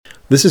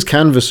This is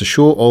Canvas, a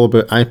show all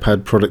about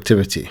iPad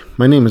productivity.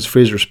 My name is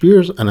Fraser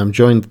Spears, and I'm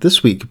joined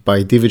this week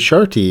by David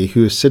Chartier,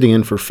 who is sitting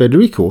in for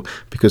Federico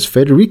because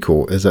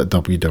Federico is at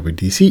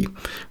WWDC.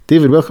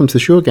 David, welcome to the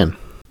show again.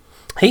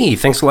 Hey,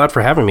 thanks a lot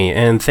for having me,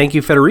 and thank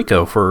you,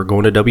 Federico, for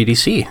going to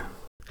WWDC.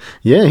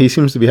 Yeah, he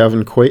seems to be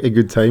having quite a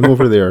good time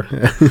over there.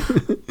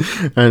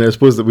 And I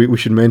suppose that we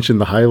should mention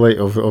the highlight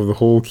of the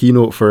whole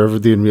keynote for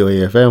Everyday in Relay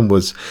FM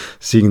was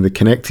seeing the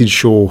Connected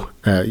Show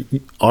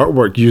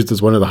artwork used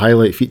as one of the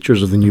highlight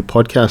features of the new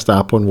podcast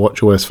app on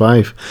watchOS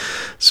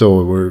 5.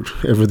 So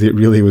Everyday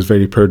Relay was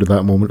very proud of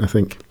that moment, I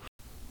think.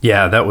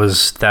 Yeah, that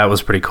was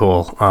pretty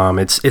cool.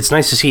 It's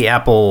nice to see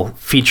Apple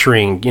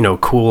featuring,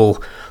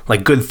 cool,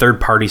 like good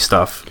third-party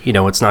stuff.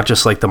 It's not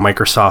just like the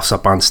Microsofts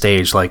up on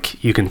stage.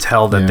 Like you can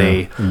tell that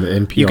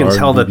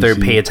they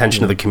pay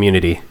attention to the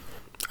community.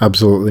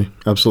 Absolutely.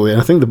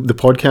 And I think the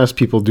podcast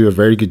people do a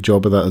very good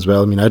job of that as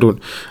well. I mean, I don't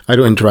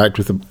interact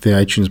with the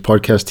iTunes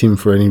podcast team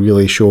for any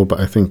Relay show, but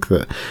I think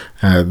that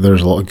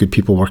there's a lot of good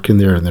people working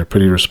there, and they're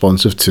pretty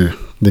responsive to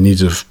the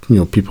needs of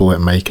people like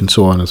Mike and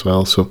so on as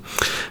well. So,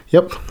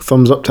 yep,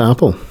 thumbs up to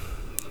Apple.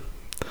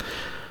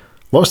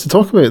 Lots to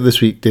talk about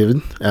this week, David.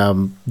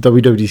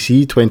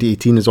 WWDC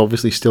 2018 is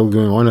obviously still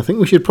going on. I think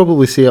we should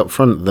probably say up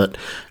front that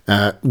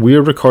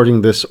we're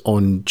recording this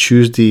on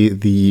Tuesday,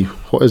 the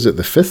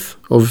 5th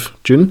of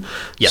June.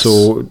 Yes.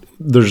 So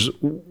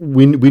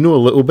we know a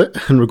little bit,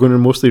 and we're going to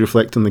mostly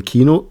reflect on the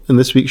keynote in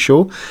this week's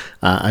show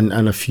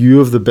and a few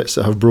of the bits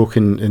that have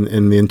broken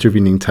in the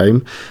intervening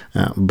time.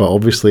 But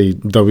obviously,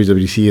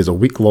 WWDC is a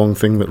week-long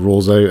thing that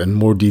rolls out, and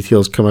more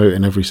details come out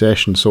in every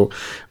session. So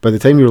by the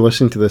time you're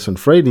listening to this on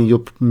Friday,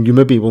 you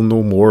maybe will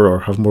know more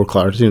or have more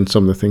clarity on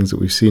some of the things that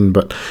we've seen.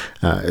 But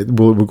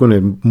we're going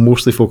to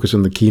mostly focus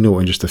on the keynote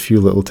and just a few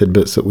little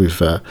tidbits that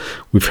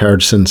we've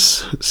heard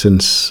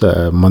since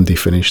Monday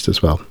finished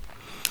as well.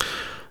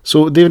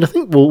 So, David, I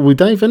think we'll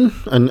dive in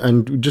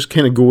and just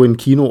kind of go in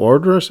keynote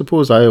order, I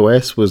suppose.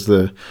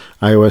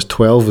 iOS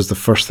 12 was the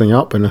first thing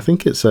up, and I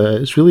think it's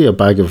really a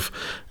bag of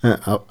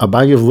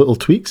little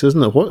tweaks,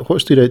 isn't it?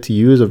 What stood out to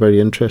you as a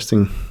very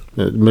interesting,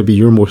 maybe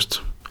your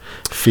most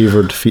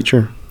favoured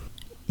feature?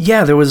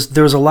 Yeah, there was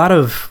a lot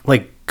of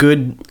like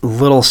good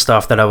little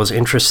stuff that I was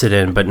interested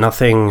in, but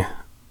nothing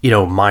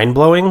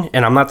mind-blowing.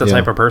 And I'm not the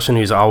type of person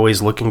who's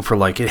always looking for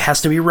like it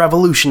has to be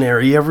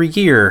revolutionary every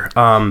year.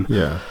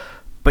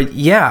 But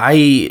yeah,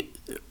 I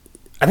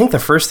think the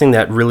first thing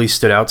that really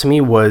stood out to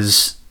me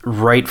was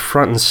right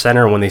front and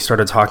center when they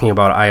started talking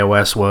about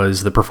iOS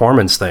was the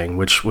performance thing,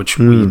 which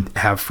we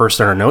have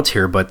first in our notes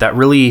here. But that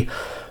really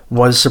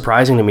was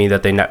surprising to me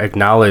that they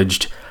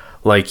acknowledged,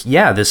 like,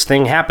 yeah, this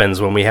thing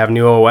happens when we have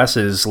new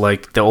OSs.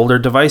 Like the older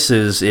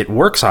devices, it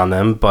works on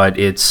them, but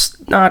it's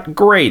not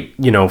great,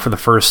 for the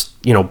first,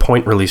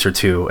 point release or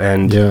two.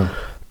 And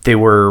they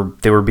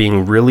were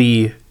being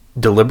really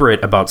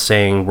deliberate about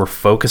saying, we're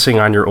focusing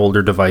on your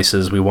older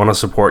devices. We want to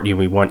support you.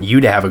 We want you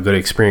to have a good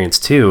experience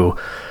too.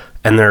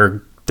 And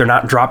they're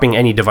not dropping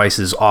any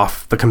devices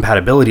off the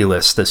compatibility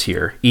list this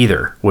year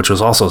either, which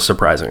was also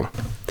surprising.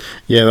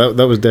 Yeah,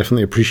 that was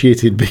definitely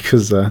appreciated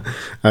because,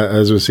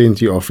 as I was saying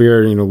to you off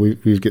air,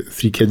 we've got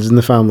 3 kids in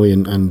the family,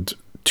 and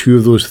 2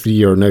 of those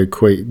 3 are now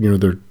quite,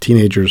 they're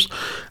teenagers.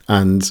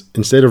 And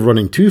instead of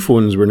running 2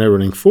 phones, we're now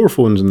running 4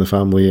 phones in the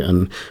family.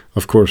 And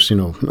of course, I've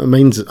got an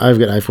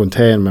iPhone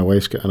 10, my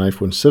wife's got an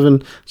iPhone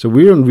 7. So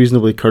we're on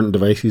reasonably current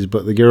devices,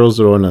 but the girls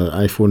are on an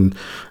iPhone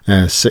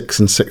 6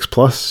 and 6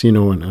 Plus, and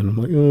I'm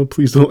like, oh,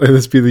 please don't let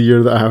this be the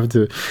year that I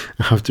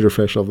have to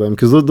refresh all of them.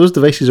 Because those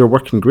devices are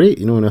working great,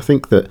 and I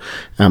think that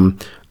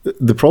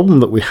the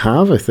problem that we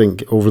have, I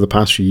think, over the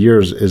past few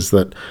years is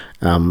that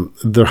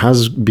there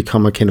has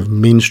become a kind of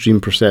mainstream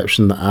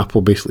perception that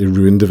Apple basically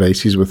ruined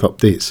devices with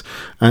updates.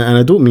 And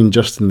I don't mean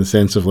just in the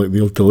sense of like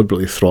they'll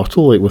deliberately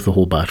throttle, like with the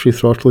whole battery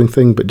throttling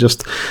thing, but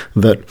just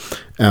that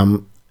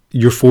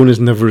your phone is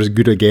never as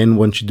good again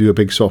once you do a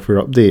big software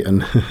update.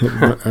 And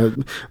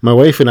my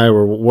wife and I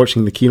were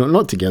watching the keynote,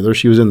 not together.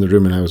 She was in the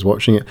room and I was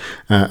watching it.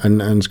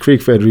 And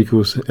Craig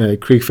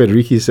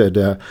Federighi said,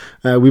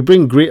 we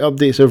bring great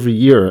updates every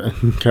year.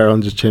 And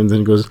Carolyn just chimed in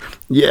and goes,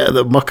 yeah,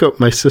 that muck up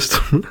my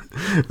system.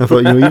 I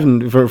thought,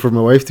 even for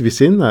my wife to be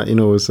saying that,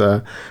 was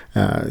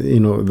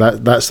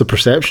that's the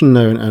perception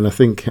now. And I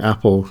think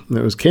Apple,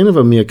 it was kind of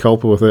a mea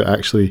culpa without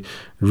actually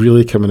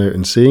really coming out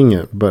and saying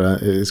it.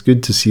 But it's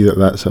good to see that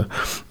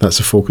that's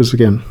a focus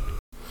again.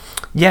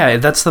 Yeah,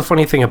 that's the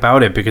funny thing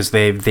about it, because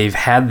they've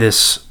had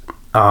this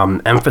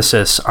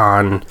emphasis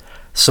on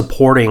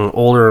supporting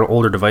older and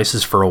older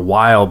devices for a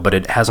while, but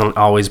it hasn't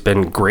always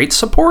been great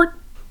support.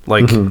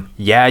 Like,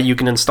 yeah, you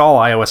can install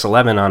iOS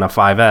 11 on a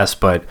 5S,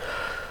 but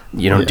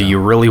do you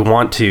really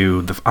want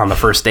to on the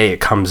first day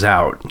it comes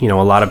out? A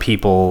lot of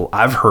people,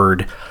 I've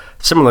heard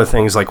similar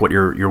things like what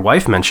your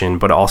wife mentioned,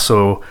 but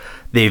also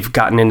they've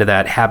gotten into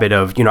that habit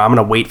of, I'm going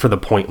to wait for the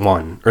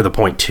 0.1 or the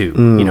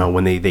 0.2,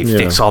 when they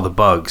fix all the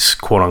bugs,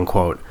 quote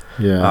unquote.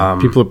 Yeah.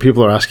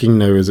 People are asking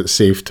now, is it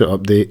safe to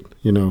update?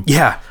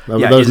 Yeah.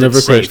 That was never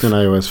a question in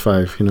iOS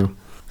 5,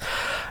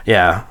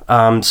 Yeah.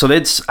 So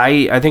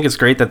I think it's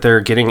great that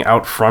they're getting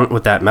out front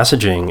with that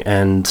messaging,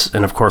 and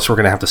of course we're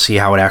going to have to see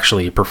how it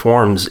actually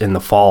performs in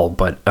the fall.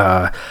 But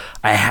I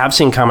have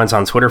seen comments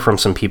on Twitter from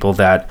some people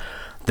that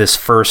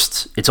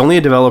it's only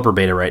a developer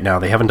beta right now.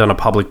 They haven't done a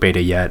public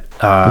beta yet.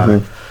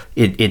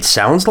 It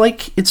sounds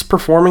like it's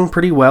performing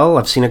pretty well.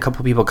 I've seen a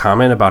couple people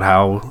comment about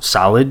how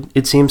solid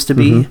it seems to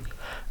be.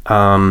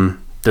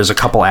 There's a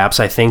couple apps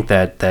I think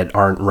that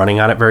aren't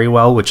running on it very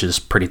well, which is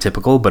pretty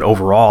typical. But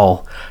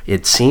overall,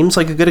 it seems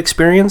like a good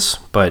experience.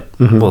 But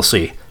we'll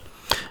see.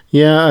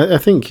 Yeah, I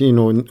think,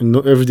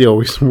 everybody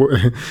always,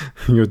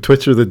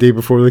 Twitter the day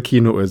before the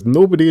keynote is,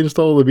 nobody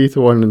install the beta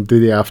one, and the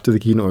day after the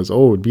keynote is,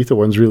 beta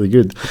one's really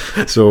good.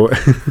 So,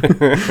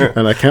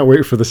 and I can't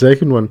wait for the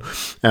second one.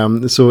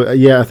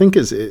 I think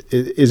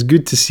it's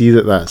good to see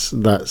that's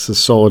as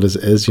solid as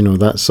it is.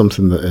 That's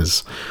something that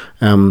is,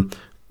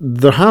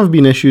 there have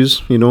been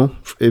issues,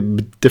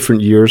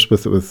 different years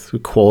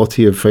with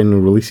quality of final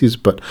releases,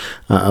 but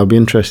I'll be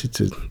interested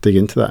to dig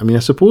into that. I mean,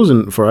 I suppose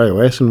for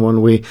iOS in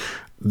one way,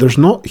 there's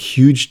not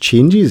huge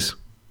changes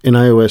in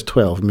iOS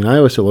 12. I mean,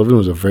 iOS 11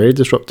 was a very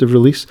disruptive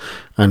release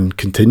and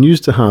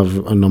continues to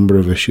have a number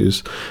of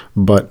issues.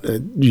 But,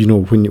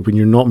 when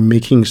you're not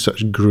making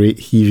such great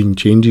heaving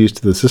changes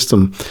to the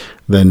system,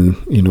 then,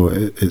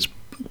 it's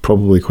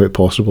probably quite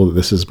possible that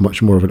this is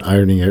much more of an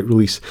ironing out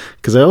release.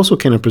 Because I also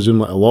kind of presume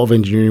that a lot of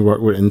engineering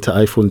work went into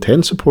iPhone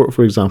 10 support,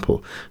 for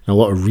example. And a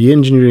lot of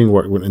re-engineering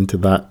work went into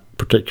that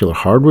particular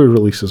hardware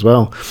release as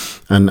well,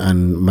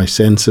 and my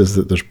sense is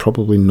that there's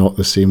probably not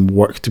the same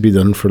work to be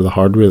done for the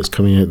hardware that's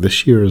coming out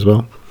this year as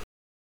well.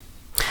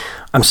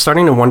 I'm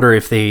starting to wonder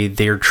if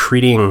they're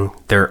treating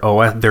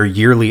their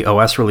yearly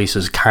OS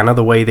releases kind of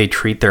the way they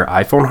treat their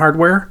iPhone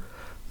hardware,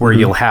 where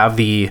you'll have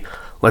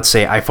let's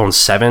say iPhone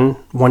 7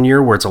 one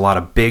year where it's a lot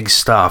of big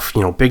stuff,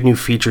 big new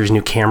features,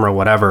 new camera,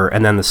 whatever,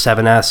 and then the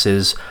 7S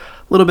is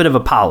little bit of a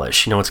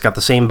polish. It's got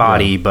the same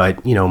body,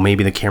 but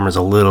maybe the camera's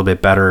a little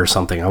bit better or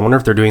something. I wonder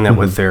if they're doing that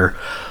with their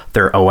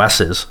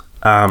OSs.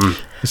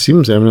 It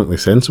seems eminently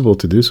sensible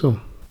to do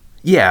so.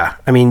 Yeah,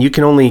 I mean, you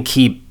can only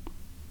keep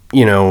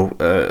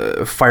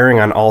firing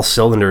on all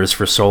cylinders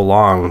for so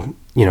long,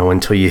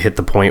 until you hit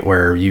the point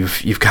where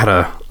you've got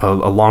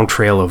a long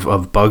trail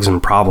of bugs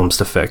and problems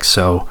to fix.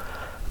 So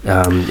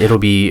it'll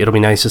be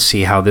nice to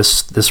see how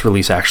this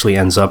release actually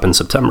ends up in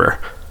September.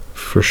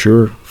 For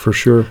sure.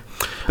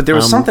 But there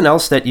was something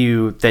else that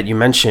you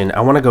mentioned.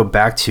 I want to go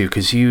back to,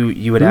 because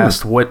you had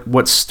asked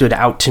what stood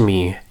out to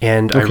me,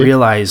 and I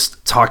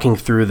realized talking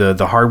through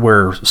the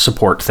hardware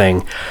support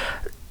thing.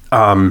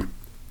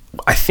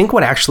 I think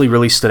what actually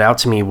really stood out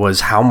to me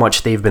was how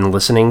much they've been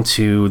listening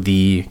to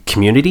the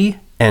community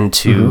and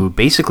to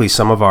basically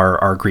some of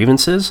our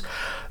grievances.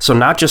 So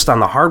not just on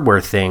the hardware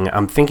thing,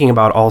 I'm thinking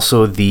about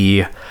also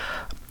the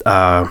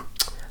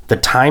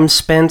time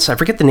spent. I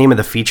forget the name of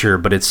the feature,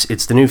 but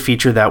it's the new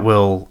feature that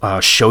will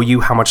show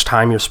you how much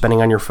time you're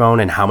spending on your phone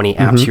and how many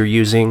apps you're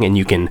using, and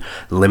you can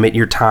limit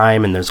your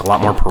time, and there's a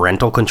lot more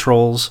parental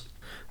controls.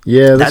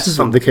 Yeah, this is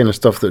the kind of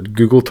stuff that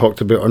Google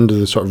talked about under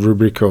the sort of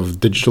rubric of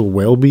digital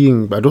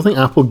well-being, but I don't think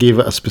Apple gave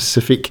it a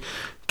specific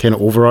kind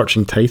of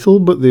overarching title,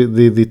 but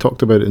they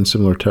talked about it in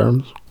similar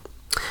terms.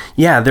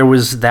 Yeah, there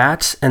was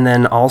that, and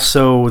then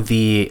also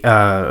the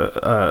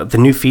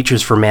new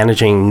features for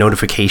managing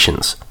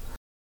notifications.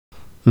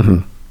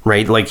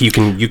 Right, like you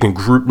can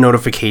group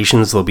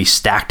notifications. They'll be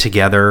stacked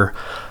together.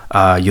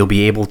 You'll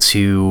be able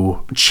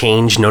to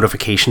change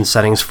notification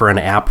settings for an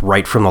app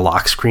right from the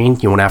lock screen.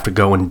 You won't have to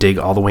go and dig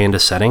all the way into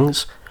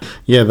settings.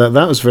 Yeah,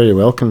 that was very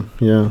welcome.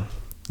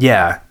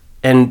 Yeah,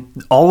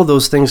 and all of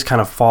those things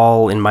kind of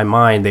fall, in my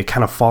mind, they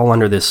kind of fall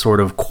under this sort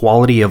of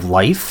quality of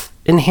life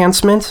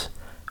enhancement,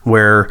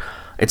 where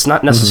it's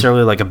not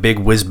necessarily like a big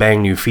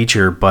whiz-bang new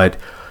feature, but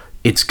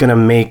it's going to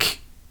make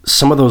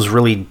some of those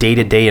really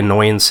day-to-day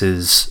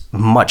annoyances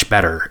much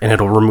better, and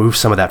it'll remove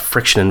some of that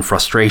friction and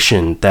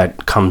frustration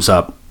that comes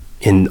up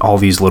in all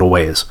these little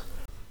ways.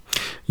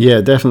 Yeah,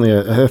 definitely.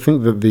 I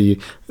think that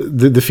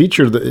the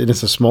feature,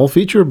 it's a small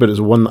feature, but it's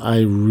one that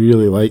I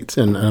really liked,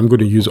 and I'm going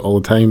to use it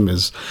all the time,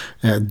 is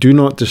do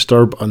not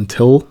disturb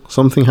until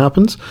something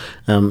happens.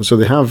 So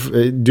they have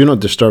do not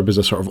disturb as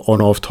a sort of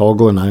on-off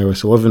toggle in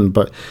iOS 11,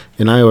 but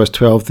in iOS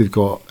 12 they've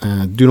got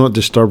do not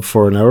disturb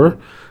for an hour,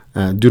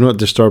 do not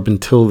disturb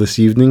until this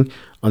evening,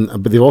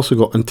 but they've also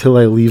got until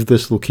I leave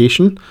this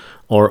location,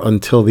 or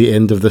until the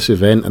end of this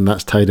event, and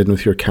that's tied in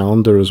with your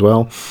calendar as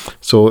well.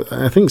 So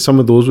I think some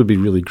of those would be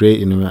really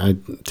great. I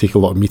take a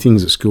lot of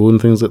meetings at school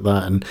and things like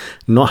that, and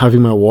not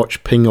having my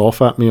watch ping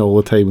off at me all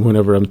the time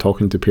whenever I'm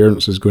talking to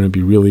parents is going to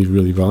be really,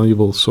 really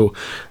valuable. So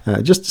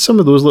just some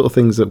of those little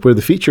things that where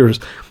the features,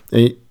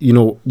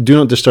 do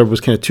not disturb was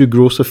kind of too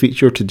gross a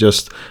feature to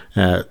just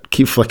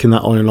keep flicking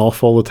that on and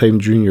off all the time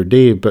during your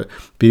day, but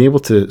being able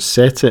to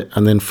set it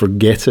and then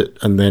forget it,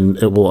 and then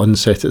it will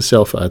unset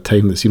itself at a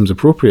time that seems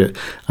appropriate,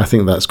 I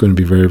think that's going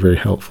to be very, very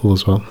helpful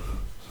as well.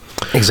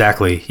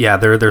 Exactly. Yeah,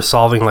 they're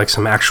solving like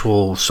some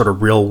actual sort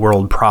of real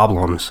world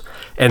problems.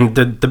 And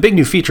the big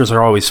new features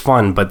are always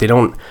fun, but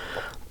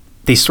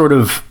they sort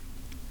of,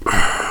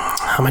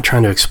 how am I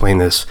trying to explain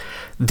this?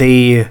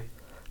 They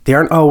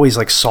aren't always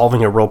like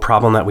solving a real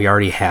problem that we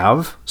already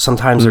have.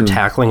 Sometimes they're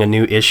tackling a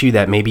new issue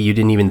that maybe you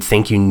didn't even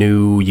think you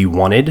knew you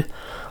wanted.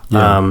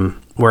 Yeah.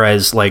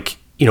 Whereas like,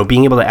 you know,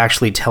 being able to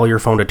actually tell your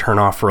phone to turn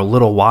off for a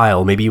little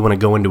while, maybe you want to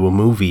go into a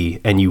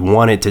movie and you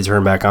want it to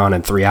turn back on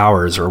in 3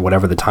 hours or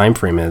whatever the time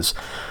frame is.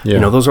 Yeah. You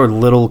know, those are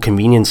little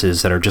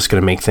conveniences that are just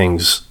going to make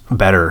things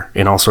better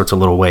in all sorts of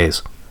little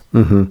ways.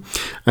 Mm-hmm.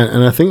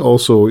 And I think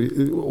also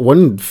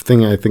one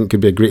thing I think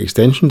could be a great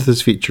extension to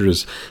this feature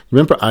is,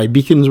 remember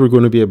iBeacons were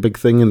going to be a big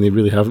thing, and they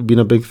really haven't been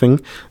a big thing.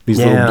 These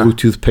little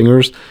Bluetooth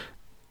pingers.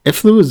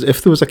 If there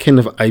was a kind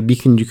of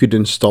iBeacon you could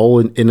install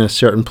in a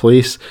certain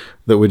place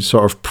that would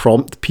sort of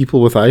prompt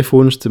people with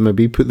iPhones to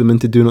maybe put them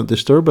into Do Not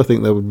Disturb, I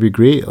think that would be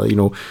great. Like, you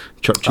know,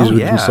 churches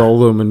would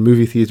install them, and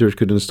movie theaters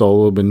could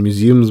install them, and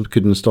museums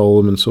could install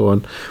them, and so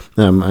on.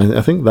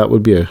 I think that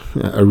would be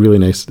a really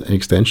nice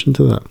extension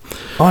to that.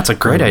 Oh, that's a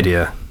great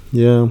idea.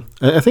 Yeah,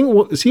 I think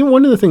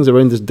one of the things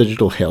around this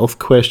digital health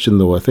question,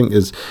 though, I think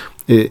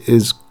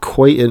is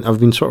quite. I've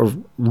been sort of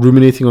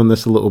ruminating on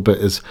this a little bit.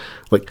 Is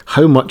like,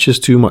 how much is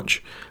too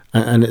much?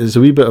 And it's a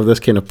wee bit of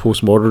this kind of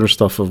postmodern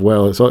stuff of,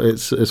 well,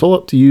 it's all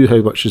up to you how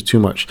much is too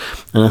much.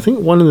 And I think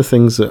one of the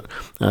things that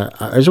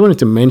I just wanted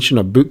to mention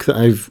a book that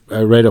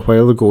I read a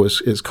while ago.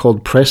 It's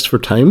called Pressed for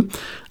Time,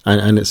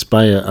 and it's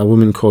by a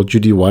woman called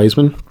Judy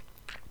Wiseman.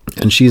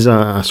 And she's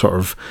a sort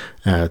of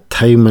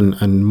time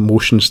and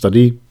motion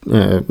study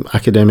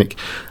academic,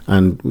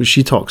 and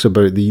she talks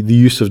about the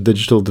use of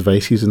digital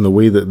devices and the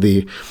way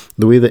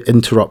that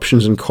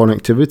interruptions and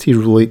connectivity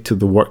relate to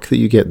the work that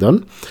you get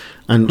done.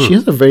 And she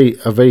has a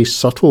very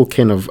subtle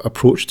kind of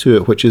approach to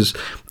it, which is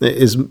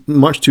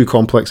much too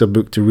complex a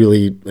book to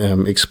really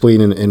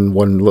explain in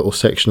one little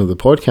section of the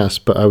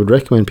podcast. But I would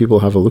recommend people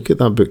have a look at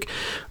that book.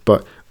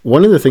 But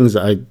one of the things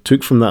that I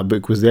took from that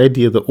book was the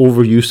idea that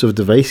overuse of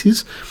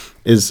devices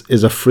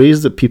is a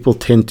phrase that people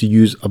tend to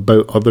use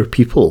about other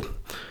people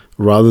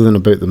rather than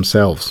about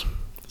themselves.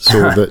 So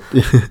that,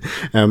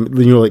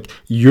 you know, like,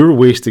 you're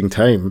wasting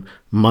time.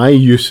 My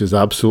use is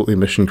absolutely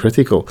mission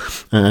critical.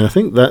 And I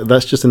think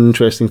that's just an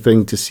interesting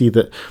thing to see,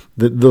 that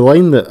the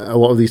line that a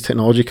lot of these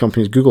technology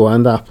companies, Google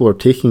and Apple, are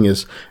taking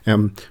is,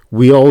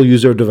 we all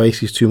use our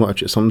devices too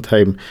much at some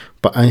time.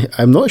 But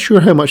I'm not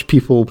sure how much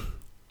people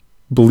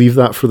believe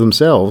that for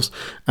themselves,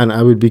 and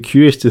I would be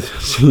curious to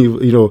see,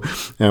 you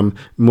know,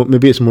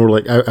 maybe it's more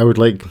like I would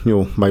like, you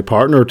know, my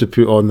partner to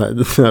put on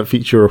that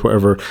feature or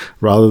whatever,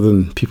 rather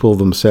than people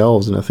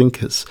themselves. And I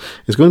think it's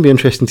going to be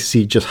interesting to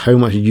see just how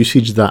much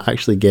usage that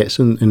actually gets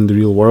in the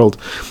real world.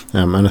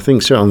 And I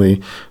think certainly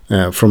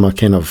from a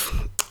kind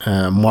of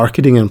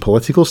marketing and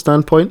political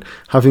standpoint,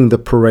 having the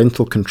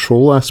parental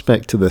control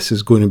aspect to this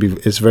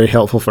is very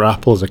helpful for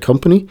Apple as a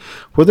company.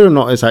 Whether or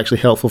not it's actually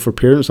helpful for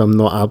parents, I'm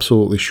not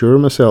absolutely sure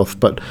myself,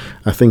 but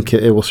I think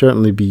it will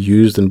certainly be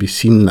used and be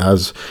seen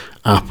as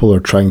Apple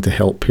are trying to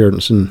help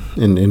parents in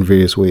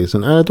various ways.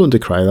 And I don't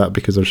decry that,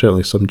 because there's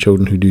certainly some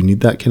children who do need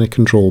that kind of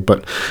control,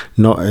 but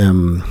not.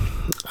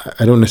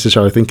 I don't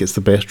necessarily think it's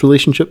the best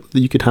relationship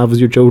that you could have with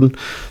your children,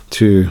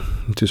 to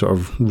sort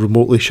of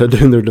remotely shut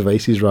down their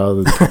devices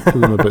rather than talk to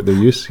them about their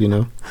use, you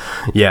know?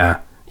 Yeah.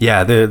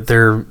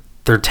 They're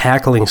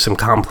tackling some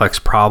complex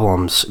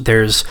problems.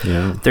 There's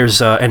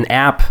an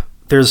app.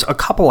 There's a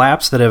couple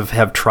apps that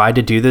have tried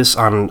to do this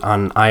on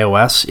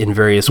iOS in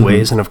various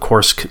ways, and of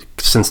course,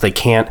 since they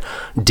can't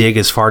dig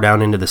as far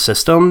down into the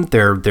system,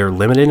 they're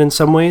limited in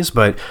some ways.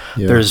 But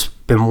there's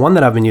been one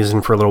that I've been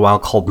using for a little while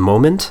called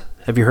Moment.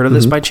 Have you heard of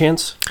this by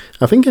chance?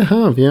 I think I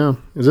have, yeah.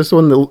 Is this the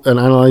one that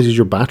analyzes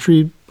your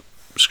battery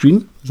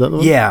screen? Is that the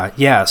one?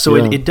 Yeah. So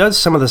it does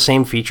some of the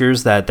same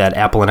features that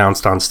Apple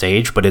announced on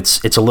stage, but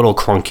it's a little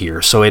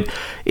clunkier. So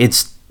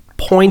its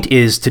point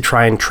is to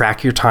try and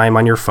track your time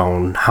on your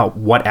phone,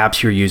 what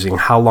apps you're using,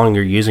 how long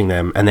you're using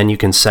them, and then you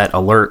can set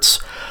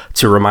alerts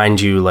to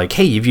remind you, like,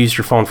 hey, you've used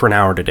your phone for an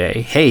hour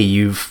today. Hey,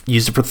 you've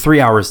used it for 3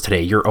 hours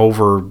today. You're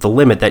over the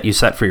limit that you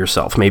set for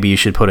yourself. Maybe you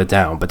should put it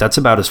down. But that's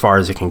about as far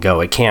as it can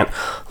go. It can't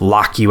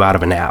lock you out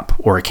of an app,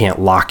 or it can't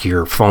lock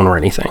your phone or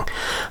anything.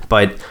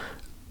 But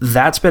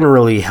that's been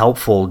really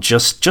helpful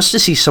just to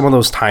see some of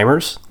those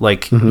timers.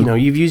 Like, you know,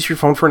 you've used your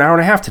phone for an hour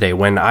and a half today,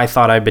 when I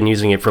thought I'd been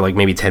using it for like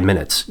maybe 10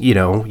 minutes. You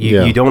know,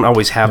 you don't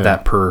always have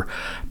that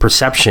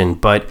perception,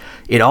 but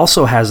it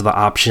also has the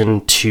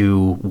option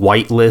to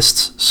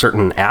whitelist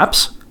certain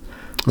apps.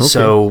 Okay.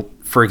 So,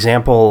 for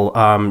example,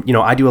 you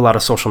know, I do a lot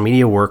of social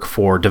media work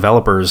for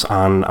developers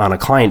on a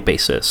client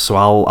basis. So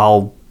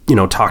I'll you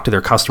know, talk to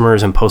their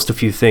customers and post a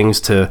few things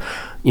to,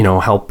 you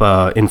know, help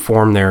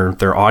inform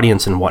their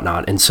audience and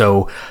whatnot. And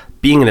so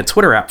being in a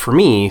Twitter app for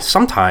me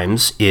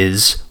sometimes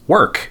is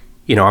work.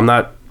 You know, I'm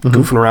not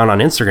goofing around on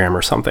Instagram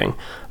or something,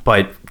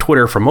 but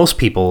Twitter for most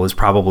people is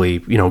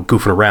probably, you know,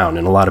 goofing around.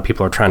 And a lot of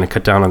people are trying to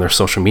cut down on their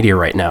social media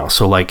right now.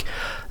 So like,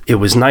 it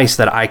was nice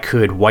that I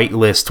could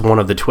whitelist one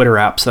of the Twitter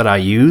apps that I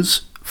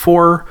use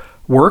for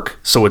work.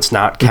 So it's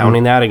not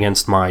counting that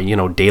against my, you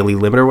know, daily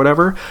limit or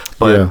whatever.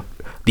 But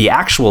the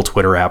actual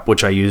Twitter app,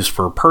 which I use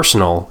for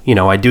personal, you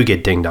know, I do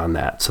get dinged on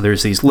that. So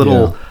there's these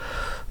little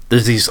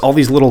there's all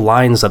these little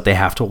lines that they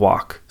have to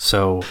walk.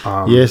 So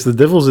yes, the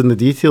devil's in the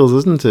details,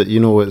 isn't it?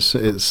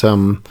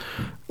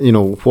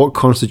 It's what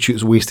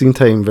constitutes wasting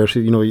time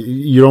versus,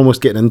 you're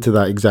almost getting into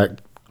that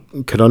exact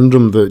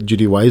conundrum that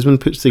Judy Wiseman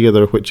puts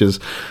together, which is,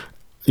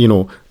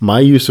 my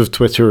use of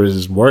Twitter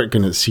is work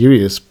and it's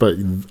serious, but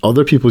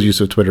other people's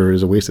use of Twitter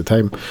is a waste of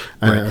time.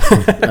 Right.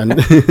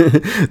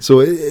 And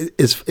so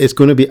it's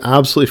going to be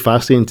absolutely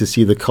fascinating to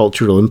see the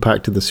cultural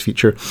impact of this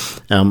feature.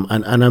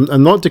 And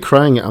I'm not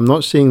decrying it. I'm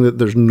not saying that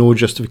there's no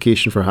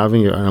justification for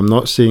having it. And I'm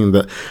not saying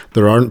that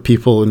there aren't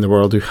people in the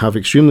world who have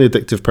extremely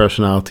addictive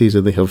personalities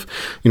and they have,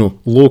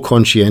 low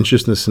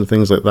conscientiousness and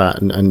things like that.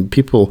 And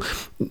people...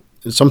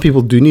 Some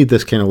people do need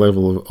this kind of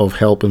level of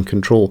help and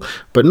control,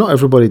 but not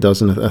everybody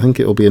does, and I think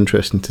it will be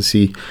interesting to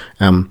see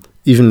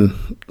even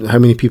how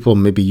many people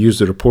maybe use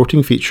the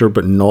reporting feature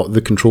but not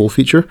the control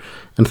feature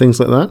and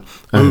things like that.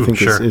 And I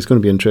think it's going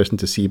to be interesting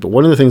to see. But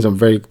one of the things I'm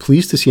very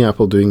pleased to see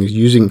Apple doing is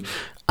using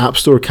App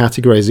Store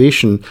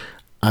categorization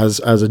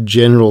as a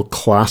general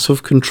class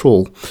of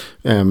control.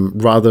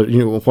 Rather,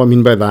 what I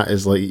mean by that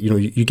is like,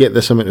 you get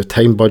this amount of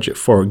time budget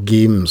for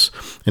games,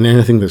 and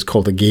anything that's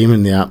called a game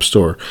in the App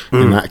Store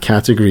in that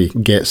category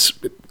gets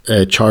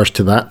charged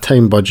to that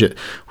time budget,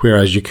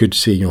 whereas you could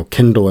say,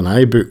 Kindle and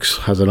iBooks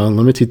has an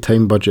unlimited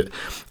time budget.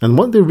 And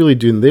what they're really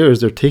doing there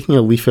is they're taking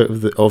a leaf out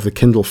of the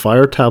Kindle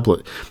Fire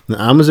tablet. And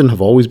Amazon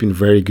have always been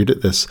very good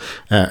at this.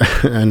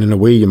 And in a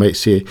way, you might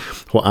say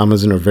what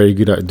Amazon are very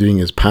good at doing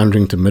is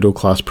pandering to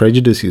middle-class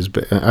prejudices.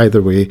 But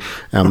either way,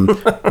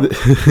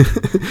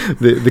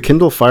 the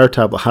Kindle Fire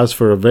tablet has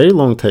for a very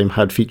long time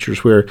had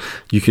features where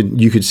you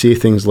could say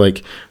things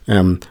like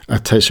a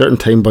certain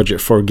time budget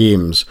for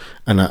games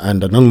and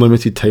an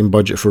unlimited time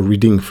budget for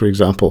reading, for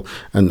example.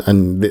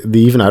 And they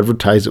even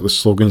advertise it with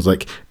slogans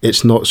like,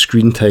 it's not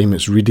screen time,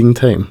 it's reading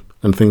time,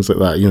 and things like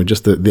that.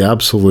 Just the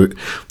absolute,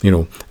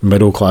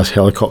 middle-class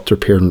helicopter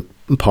parent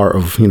part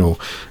of,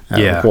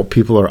 what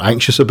people are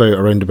anxious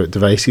about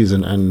devices,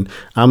 and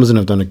Amazon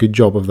have done a good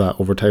job of that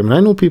over time. And I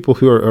know people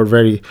who are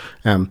very,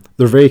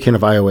 they're very kind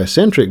of iOS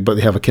centric, but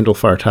they have a Kindle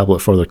Fire tablet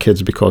for their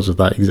kids because of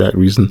that exact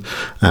reason,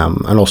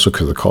 and also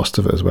because of the cost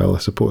of it as well, I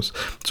suppose.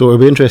 So it'll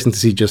be interesting to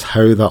see just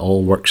how that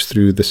all works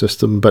through the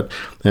system. But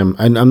and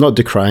I'm not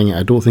decrying it.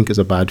 I don't think it's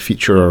a bad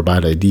feature or a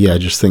bad idea. I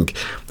just think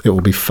it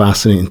will be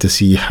fascinating to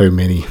see how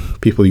many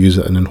people use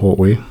it and in what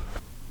way.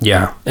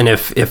 Yeah, and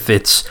if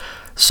it's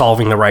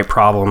solving the right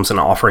problems and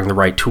offering the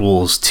right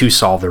tools to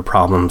solve their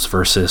problems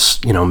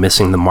versus,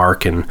 missing the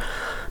mark, and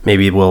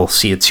maybe we'll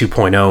see a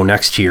 2.0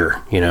 next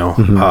year,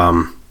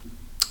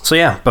 So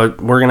yeah,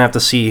 but we're going to have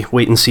to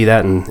wait and see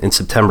that in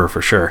September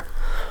for sure.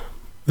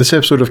 This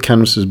episode of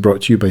Canvas is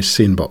brought to you by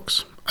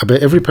SaneBox. I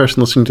bet every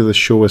person listening to this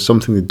show has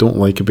something they don't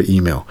like about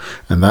email,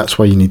 and that's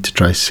why you need to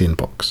try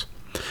SaneBox.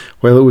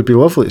 While it would be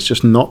lovely, it's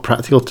just not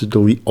practical to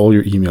delete all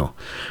your email.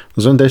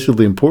 There's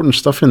undoubtedly important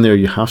stuff in there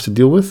you have to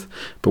deal with,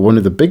 but one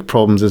of the big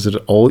problems is that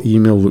all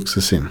email looks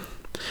the same.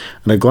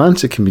 At a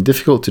glance, it can be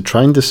difficult to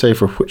try and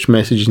decipher which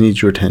message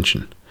needs your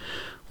attention.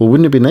 Well,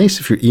 wouldn't it be nice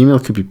if your email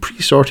could be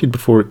pre-sorted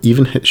before it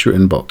even hits your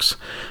inbox?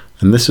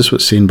 And this is what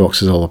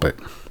SaneBox is all about.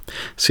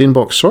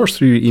 SaneBox sorts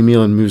through your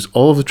email and moves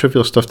all of the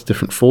trivial stuff to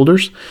different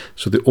folders,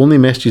 so the only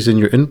messages in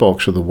your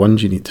inbox are the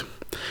ones you need.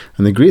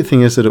 And the great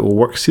thing is that it will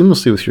work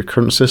seamlessly with your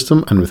current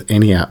system and with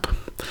any app.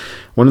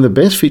 One of the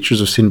best features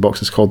of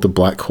SaneBox is called the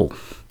black hole.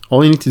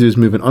 All you need to do is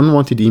move an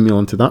unwanted email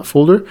into that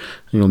folder, and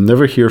you'll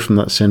never hear from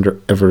that sender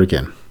ever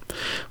again.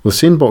 With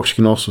SaneBox, you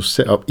can also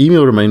set up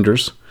email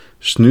reminders,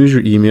 snooze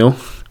your email,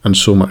 and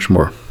so much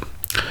more.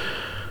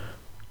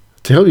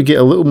 To help you get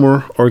a little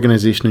more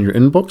organisation in your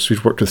inbox,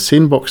 we've worked with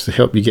SaneBox to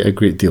help you get a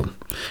great deal.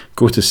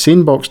 Go to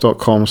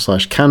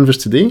sanebox.com/canvas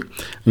today,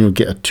 and you'll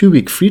get a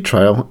 2-week free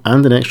trial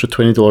and an extra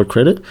 $20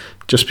 credit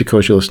just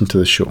because you listen to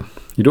this show.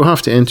 You don't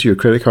have to enter your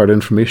credit card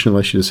information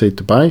unless you decide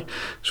to buy,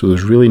 so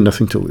there's really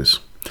nothing to lose.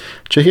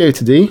 Check it out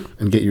today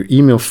and get your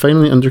email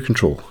finally under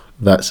control.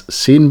 That's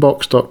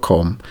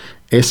sanebox.com,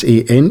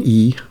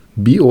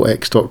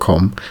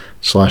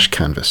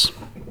 sanebox.com/canvas.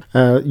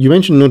 You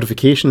mentioned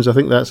notifications. I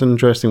think that's an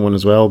interesting one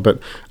as well,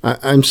 but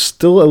I'm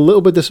still a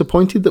little bit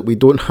disappointed that we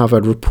don't have a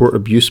report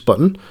abuse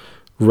button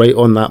right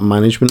on that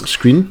management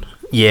screen.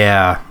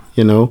 Yeah.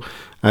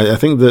 I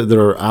think that there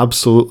are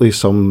absolutely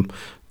some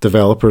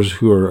developers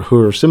who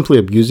are simply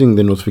abusing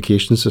the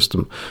notification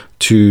system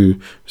to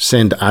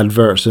send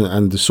adverts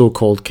and the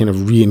so-called kind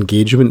of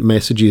re-engagement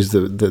messages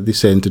that they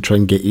send to try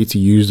and get you to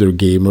use their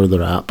game or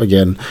their app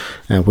again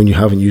when you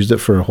haven't used it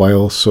for a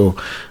while. So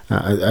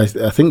I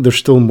think there's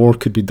still more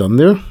could be done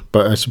there,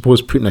 but I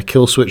suppose putting a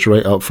kill switch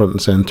right up front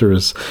and center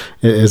is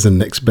the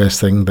next best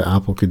thing that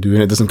Apple could do,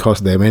 and it doesn't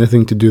cost them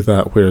anything to do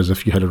that, whereas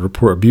if you had a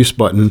report abuse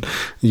button,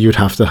 you'd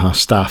have to have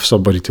staff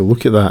somebody to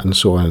look at that and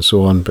so on and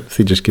so on, but if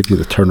they just give you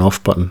the turn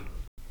off button.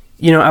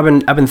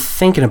 I've been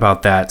thinking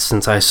about that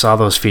since I saw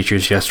those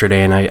features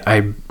yesterday, and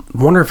I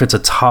wonder if it's a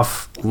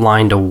tough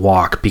line to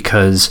walk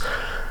because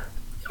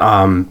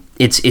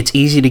it's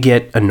easy to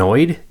get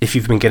annoyed if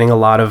you've been getting a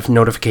lot of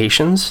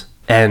notifications,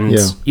 And,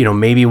 Yeah.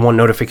 maybe one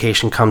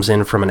notification comes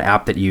in from an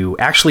app that you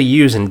actually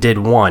use and did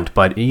want,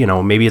 but,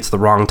 maybe it's the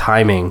wrong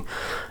timing.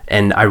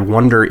 And I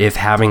wonder if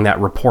having that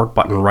report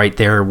button right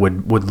there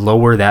would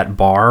lower that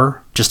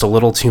bar just a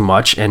little too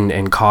much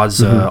and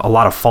cause a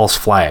lot of false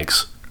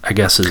flags, I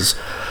guess is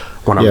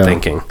what I'm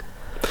thinking.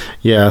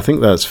 Yeah, I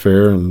think that's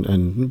fair.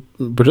 And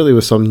particularly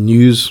with some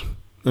news,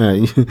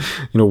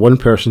 one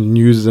person's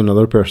news is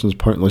another person's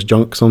pointless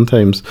junk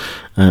sometimes.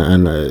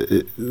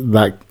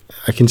 That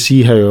I can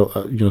see how,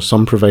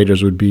 some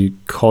providers would be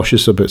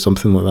cautious about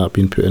something like that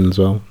being put in as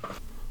well.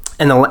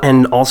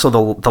 And also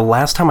the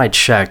last time I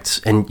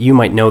checked, and you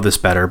might know this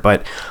better,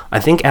 but I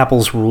think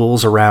Apple's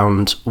rules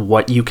around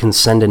what you can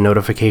send a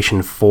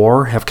notification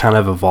for have kind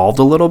of evolved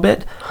a little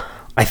bit.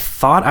 I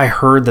thought I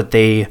heard that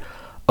they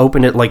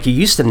opened it, like you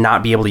used to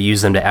not be able to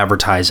use them to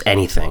advertise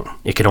anything.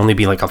 It could only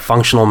be like a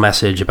functional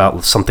message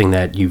about something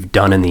that you've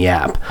done in the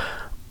app.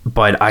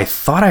 But I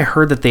thought I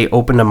heard that they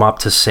opened them up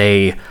to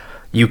say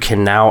you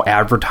can now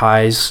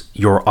advertise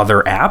your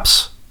other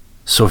apps.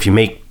 So if you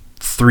make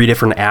 3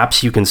 different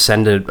apps, you can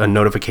send a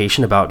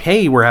notification about,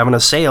 hey, we're having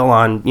a sale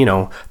on,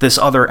 this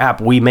other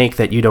app we make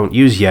that you don't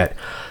use yet.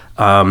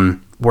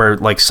 Where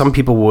like some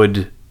people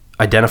would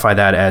identify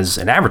that as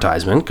an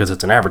advertisement because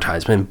it's an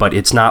advertisement, but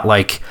it's not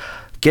like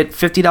get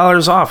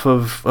 $50 off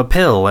of a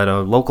pill at a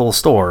local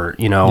store,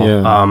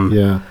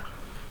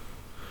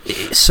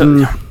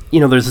 So,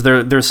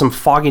 there's some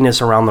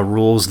fogginess around the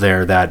rules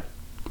there that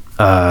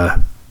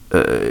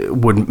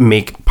would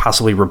make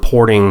possibly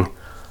reporting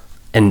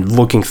and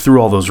looking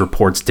through all those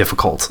reports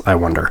difficult, I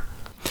wonder.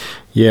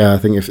 Yeah, I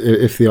think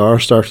if they are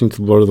starting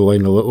to blur the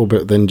line a little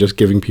bit, then just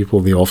giving people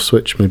the off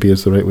switch maybe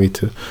is the right way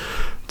to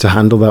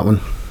handle that one.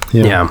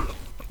 Yeah.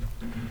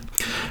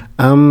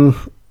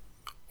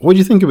 What do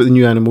you think about the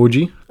new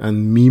Animoji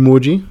and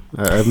Memoji?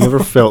 I've never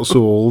felt so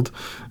old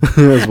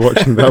as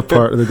watching that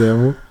part of the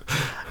demo.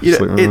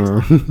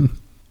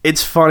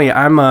 It's funny.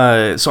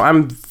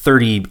 I'm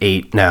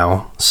 38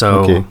 now, so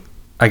okay.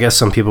 I guess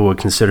some people would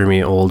consider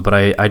me old, but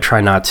I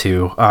try not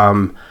to.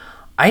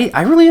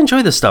 I really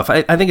enjoy this stuff.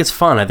 I think it's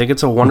fun. I think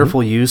it's a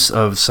wonderful use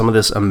of some of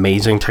this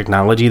amazing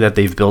technology that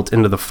they've built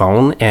into the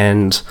phone,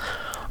 and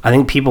I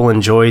think people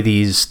enjoy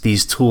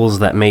these tools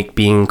that make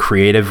being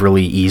creative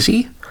really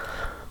easy.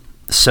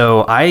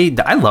 So I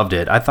loved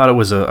it. I thought it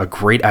was a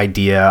great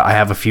idea. I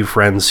have a few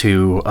friends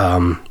who,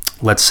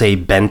 let's say,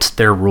 bent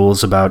their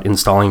rules about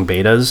installing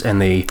betas,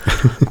 and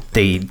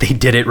they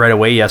did it right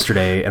away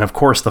yesterday. And of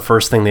course, the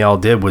first thing they all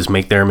did was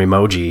make their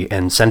Memoji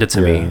and send it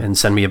to me and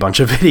send me a bunch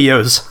of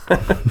videos.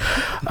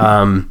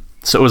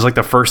 So it was like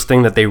the first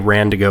thing that they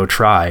ran to go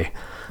try.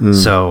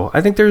 So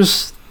I think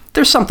there's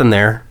something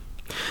there.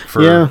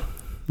 Yeah.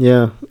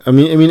 I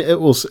mean,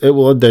 it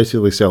will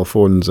undoubtedly sell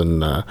phones,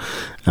 and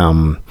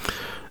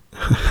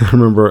I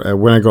remember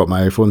when I got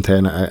my iPhone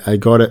 10, I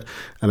got it,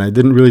 and I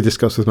didn't really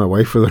discuss with my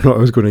wife whether or not I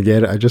was going to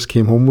get it. I just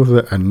came home with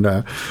it, and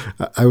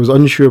I was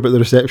unsure about the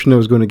reception I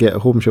was going to get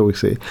at home, shall we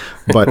say.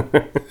 But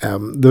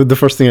the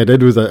first thing I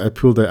did was I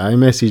pulled out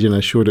iMessage and I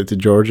showed it to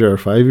Georgia, our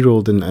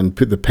 5-year-old, and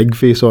put the pig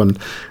face on,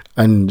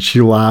 and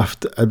she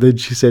laughed. And then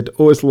she said,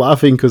 "Oh, it's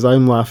laughing because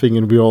I'm laughing,"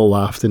 and we all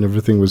laughed, and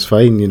everything was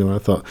fine. I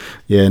thought,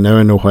 yeah, now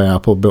I know why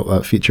Apple built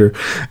that feature.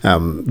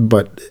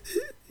 But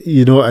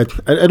I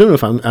don't know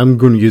if I'm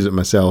going to use it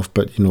myself,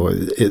 but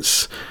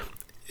it's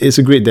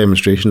a great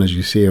demonstration, as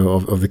you say,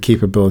 of the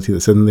capability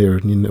that's in there.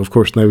 And, of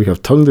course, now we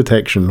have tongue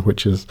detection,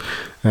 which is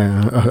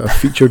a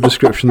feature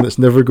description that's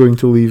never going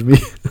to leave me.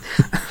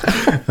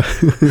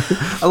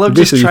 I love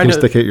basically you can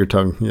stick out your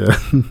tongue. Yeah.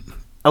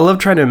 I love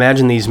trying to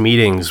imagine these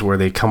meetings where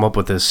they come up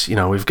with this.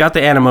 We've got the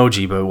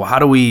Animoji, but how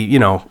do we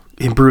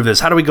improve this?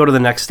 How do we go to the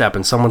next step?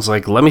 And someone's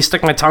like, "Let me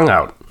stick my tongue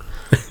out."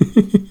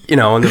 And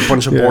a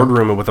bunch of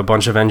boardroom with a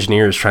bunch of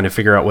engineers trying to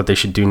figure out what they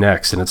should do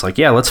next. And it's like,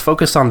 let's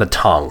focus on the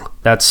tongue.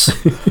 That's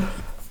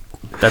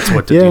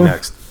what to do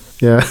next.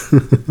 Yeah,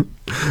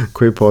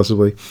 quite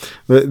possibly.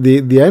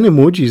 The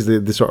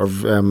Animojis, the sort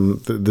of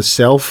the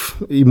self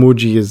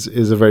emoji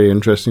is a very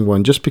interesting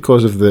one, just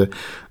because of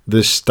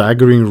the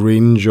staggering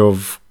range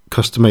of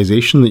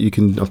customization that you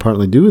can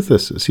apparently do with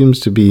this. It seems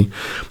to be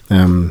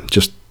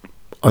just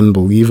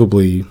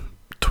unbelievably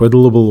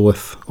twiddleable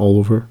with all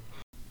over.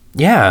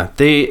 Yeah,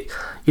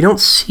 you don't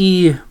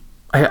see.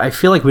 I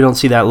feel like we don't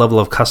see that level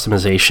of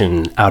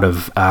customization out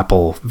of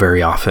Apple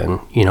very often.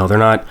 They're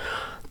not.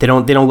 They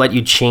don't let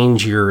you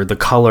change the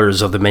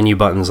colors of the menu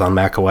buttons on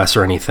macOS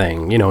or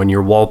anything. And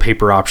your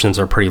wallpaper options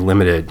are pretty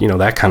limited.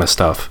 That kind of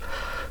stuff.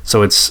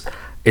 So it's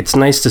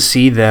nice to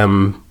see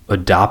them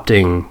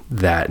adopting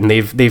that, and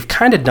they've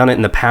kind of done it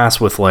in the past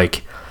with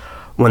like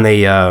when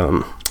they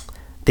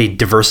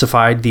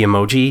diversified the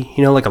emoji.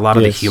 Like a lot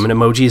of the human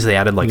emojis, they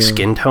added like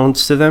skin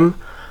tones to them.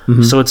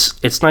 Mm-hmm. So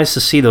it's nice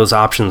to see those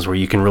options where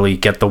you can really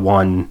get the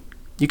one,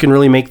 you can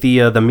really make the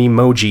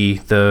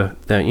Memoji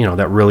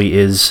that really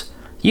is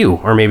you,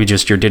 or maybe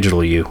just your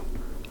digital you.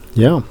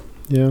 Yeah.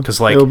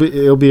 Because like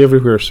it'll be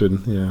everywhere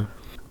soon. Yeah.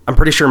 I'm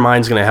pretty sure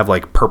mine's gonna have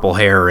like purple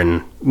hair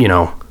and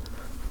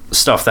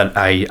stuff that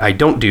I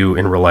don't do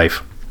in real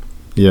life.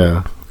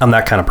 Yeah. I'm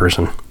that kind of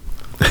person.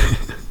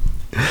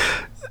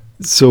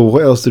 So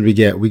what else did we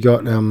get? We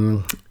got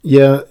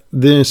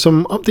there's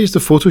some updates to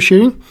photo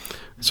sharing.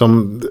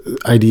 Some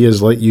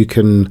ideas like you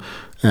can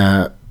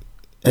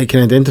it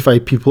can identify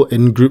people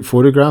in group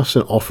photographs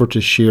and offer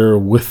to share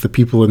with the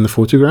people in the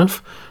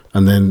photograph,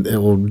 and then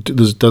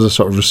does a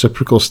sort of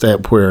reciprocal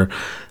step where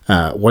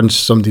once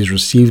somebody's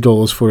received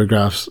all those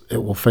photographs,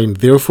 it will find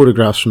their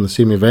photographs from the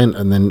same event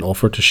and then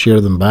offer to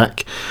share them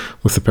back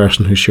with the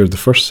person who shared the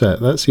first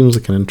set. That seems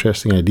like an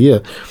interesting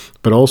idea,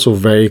 but also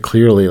very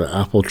clearly like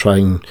Apple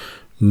trying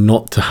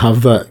not to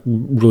have that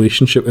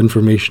relationship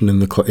information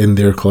in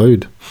their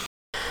cloud.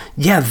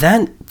 Yeah,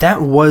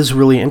 that was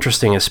really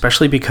interesting,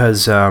 especially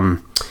because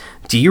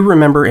do you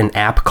remember an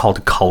app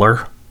called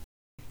Color?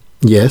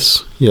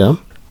 Yes, yeah.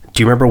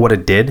 Do you remember what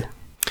it did?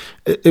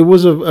 It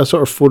was a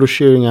sort of photo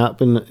sharing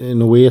app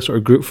in a way, a sort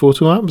of group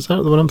photo app. Is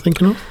that what I'm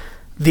thinking of?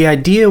 The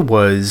idea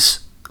was,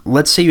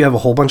 let's say you have a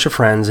whole bunch of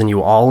friends and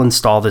you all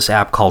install this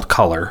app called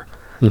Color,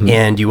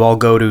 and you all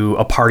go to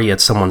a party at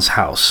someone's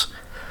house.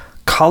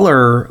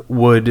 Color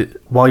would,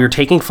 while you're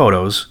taking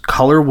photos,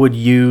 Color would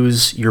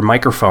use your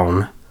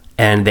microphone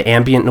and the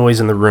ambient noise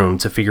in the room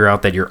to figure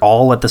out that you're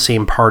all at the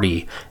same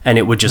party, and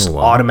it would just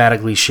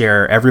automatically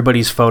share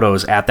everybody's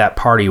photos at that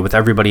party with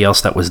everybody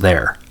else that was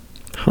there.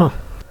 Huh.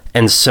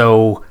 And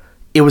so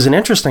it was an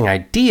interesting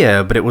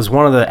idea, but it was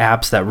one of the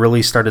apps that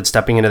really started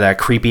stepping into that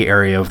creepy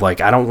area of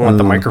like, I don't want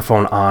the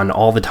microphone on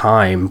all the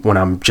time when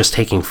I'm just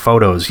taking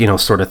photos,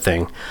 sort of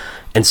thing.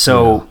 And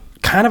so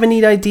kind of a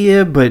neat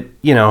idea, but,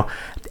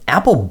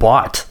 Apple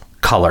bought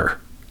Color.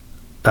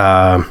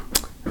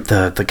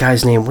 The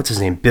guy's name, what's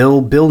his name?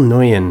 Bill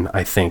Nguyen,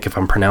 I think, if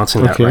I'm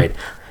pronouncing that right.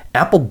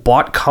 Apple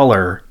bought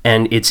Color,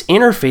 and its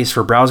interface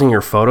for browsing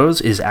your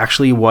photos is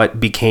actually what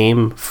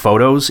became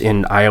Photos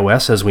in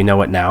iOS as we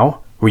know it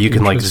now, where you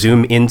can like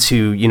zoom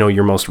into,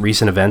 your most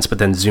recent events, but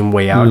then zoom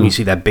way out and you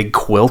see that big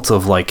quilt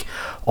of like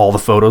all the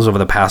photos over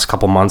the past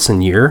couple months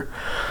and year.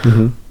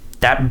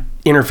 That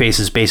interface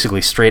is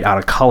basically straight out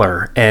of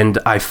Color, and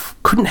I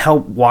couldn't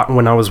help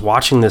when I was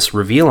watching this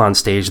reveal on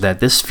stage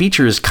that this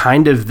feature is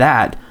kind of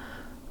that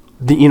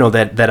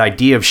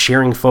idea of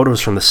sharing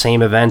photos from the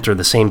same event or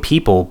the same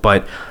people,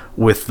 but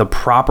with the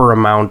proper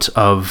amount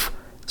of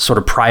sort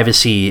of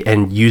privacy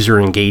and user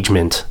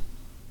engagement.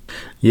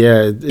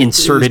 Yeah,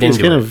 inserted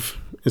into it.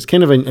 It's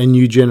kind of a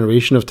new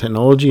generation of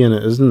technology in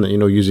it, isn't it?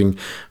 Using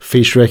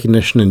face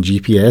recognition and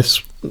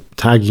GPS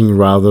tagging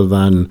rather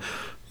than,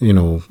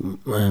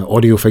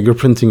 audio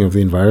fingerprinting of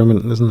the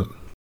environment, isn't it?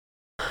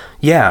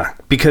 Yeah,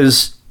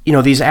 because,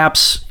 these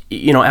apps,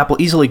 Apple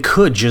easily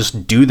could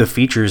just do the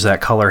features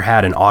that Color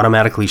had and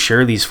automatically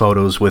share these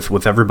photos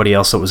with everybody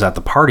else that was at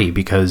the party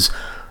because,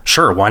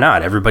 sure, why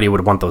not? Everybody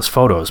would want those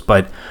photos,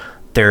 but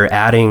they're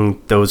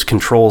adding those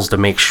controls to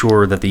make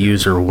sure that the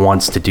user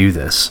wants to do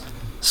this.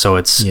 So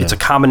it's a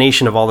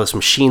combination of all this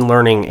machine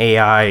learning,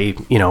 AI,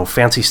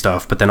 fancy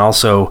stuff, but then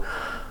also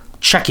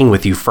checking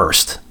with you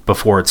first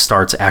before it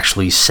starts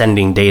actually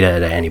sending data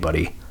to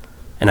anybody.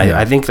 And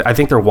I think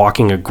they're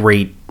walking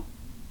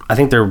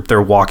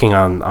they're walking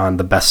on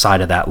the best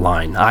side of that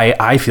line.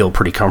 I feel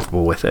pretty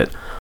comfortable with it.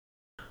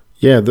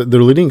 Yeah,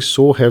 they're leaning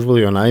so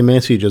heavily on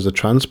iMessage as a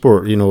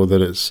transport,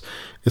 that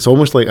it's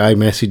almost like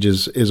iMessage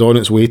is on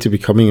its way to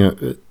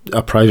becoming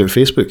a private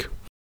Facebook.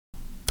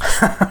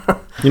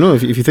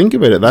 If you think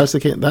about it, that's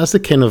the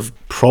kind of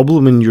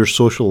problem in your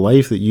social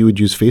life that you would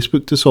use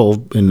Facebook to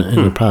solve in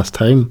your past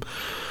time,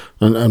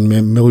 and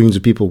millions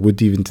of people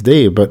would even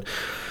today. But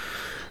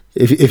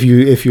if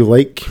you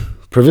like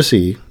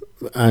privacy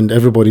and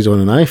everybody's on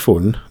an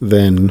iPhone,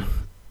 then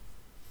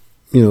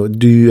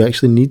do you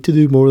actually need to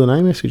do more than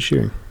iMessage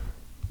sharing?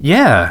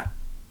 Yeah,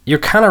 you're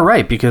kind of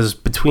right, because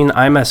between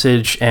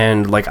iMessage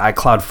and like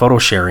iCloud photo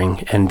sharing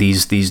and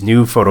these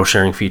new photo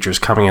sharing features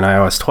coming in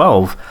iOS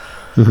 12,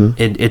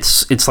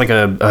 it's like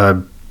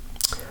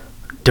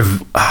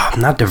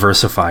not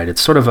diversified. It's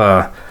sort of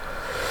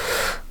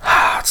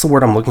what's the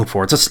word I'm looking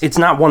for? It's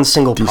not one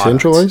single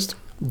decentralized.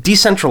 Product.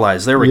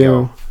 Decentralized. There we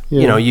go.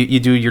 Yeah. You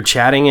do your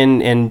chatting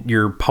and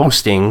your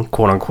posting,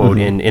 quote unquote,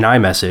 in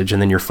iMessage,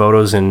 and then your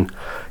photos in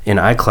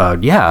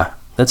iCloud. Yeah,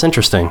 that's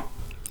interesting.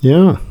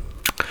 Yeah.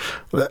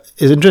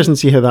 It's interesting to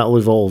see how that will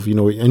evolve,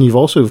 and you've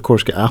also, of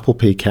course, got Apple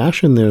Pay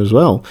Cash in there as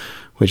well,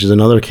 which is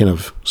another kind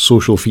of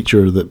social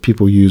feature that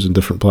people use in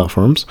different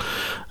platforms.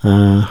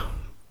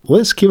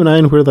 Let's keep an eye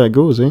on where that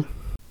goes, eh?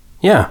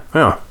 Yeah.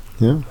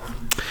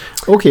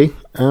 Okay.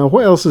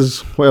 What else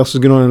is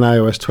going on in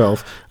iOS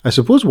 12? I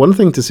suppose one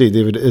thing to say,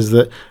 David, is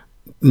that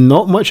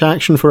not much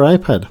action for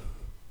iPad.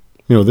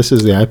 This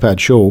is the iPad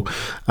show,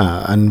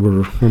 and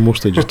we're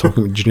mostly just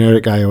talking about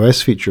generic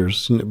iOS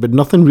features, but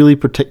nothing really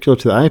particular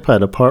to the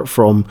iPad apart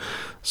from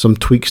some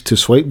tweaks to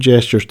swipe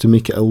gestures to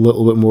make it a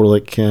little bit more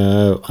like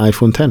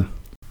iPhone 10.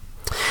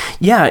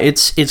 Yeah,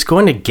 it's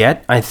going to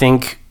get, I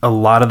think, a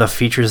lot of the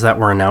features that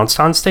were announced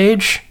on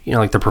stage,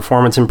 like the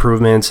performance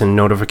improvements and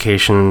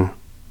notification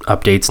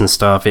updates and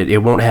stuff. It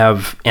won't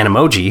have an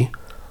emoji,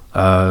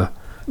 at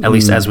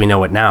least as we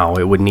know it now.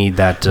 It would need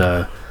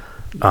that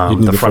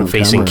the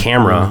front-facing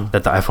camera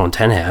that the iPhone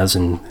 10 has,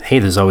 and hey,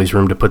 there's always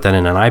room to put that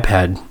in an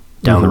iPad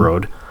down the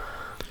road.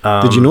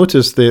 Did you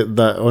notice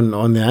that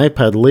on the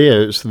iPad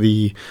layouts,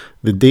 the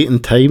date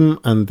and time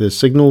and the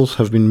signals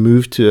have been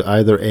moved to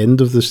either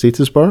end of the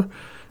status bar,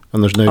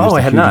 and there's now just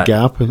a huge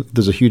gap.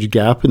 There's a huge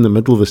gap in the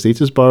middle of the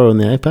status bar on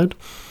the iPad.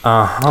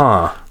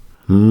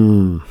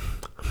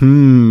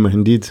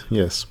 Indeed,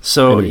 yes.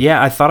 So anyway.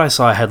 Yeah, I thought I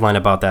saw a headline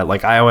about that,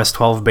 like iOS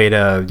 12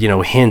 beta,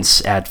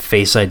 hints at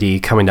Face ID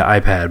coming to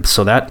iPad.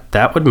 So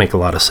that would make a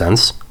lot of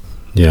sense.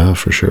 Yeah,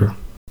 for sure.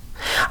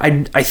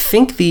 I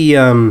think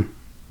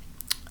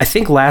I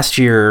think last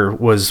year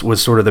was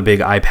sort of the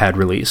big iPad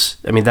release.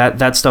 I mean,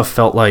 that stuff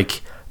felt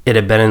like it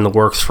had been in the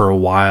works for a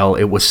while.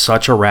 It was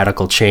such a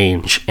radical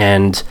change,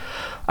 and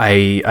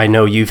I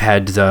know you've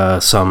had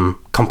some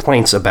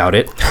complaints about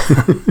it.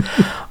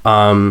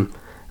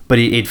 But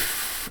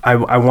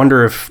I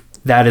wonder if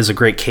that is a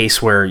great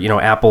case where,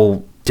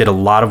 Apple did a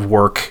lot of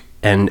work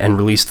and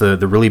released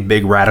the really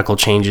big radical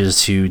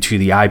changes to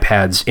the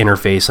iPad's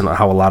interface and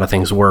how a lot of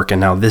things work, and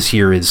now this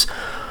year is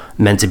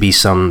meant to be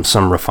some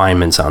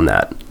refinements on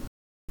that.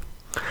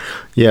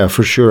 Yeah,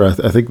 for sure.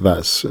 I think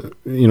that's,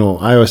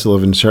 iOS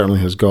 11 certainly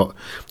has got,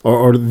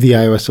 or the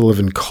iOS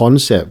 11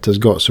 concept has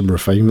got some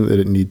refinement that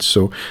it needs.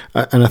 So,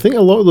 and I think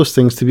a lot of those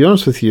things, to be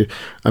honest with you,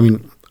 I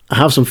mean, I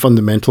have some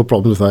fundamental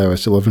problems with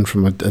iOS 11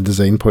 from a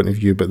design point of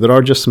view, but there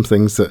are just some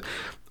things that,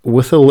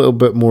 with a little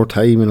bit more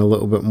time and a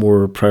little bit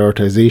more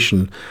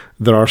prioritization,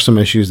 there are some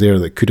issues there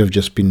that could have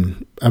just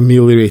been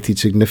ameliorated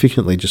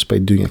significantly just by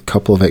doing a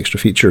couple of extra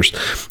features.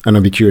 And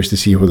I'd be curious to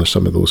see whether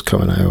some of those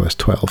come in iOS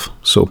 12.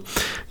 So,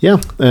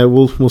 yeah,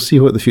 we'll see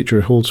what the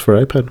future holds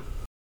for iPad.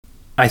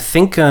 I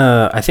think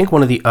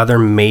one of the other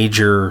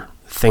major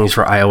things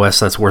for iOS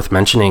that's worth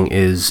mentioning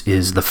is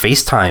the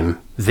FaceTime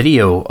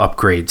video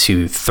upgrade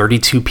to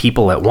 32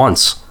 people at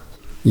once.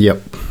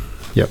 Yep.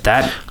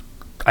 That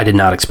I did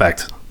not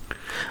expect.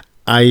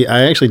 I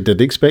actually did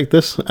expect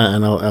this,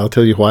 and I'll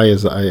tell you why.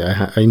 Is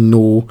that I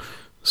know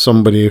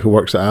somebody who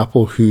works at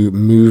Apple who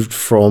moved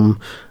from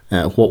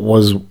what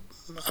was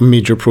a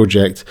major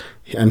project,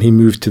 and he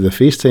moved to the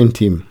FaceTime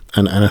team,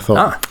 and I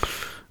thought,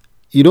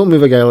 you don't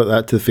move a guy like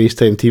that to the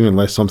FaceTime team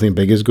unless something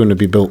big is going to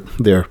be built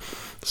there.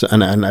 So,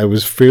 and I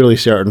was fairly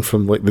certain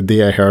from like the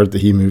day I heard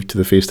that he moved to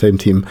the FaceTime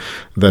team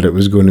that it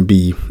was going to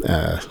be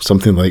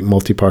something like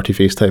multi-party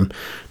FaceTime.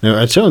 Now,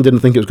 I certainly didn't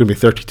think it was going to be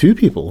 32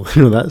 people.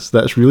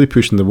 That's really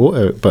pushing the boat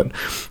out. But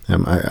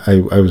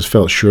I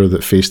felt sure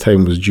that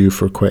FaceTime was due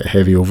for quite a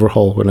heavy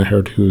overhaul when I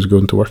heard who was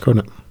going to work on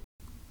it.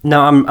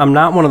 Now, I'm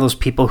not one of those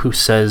people who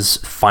says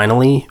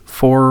finally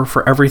for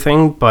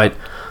everything, but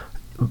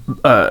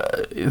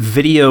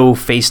video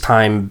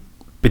FaceTime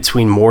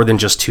between more than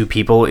just two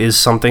people is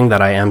something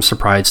that I am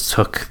surprised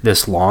took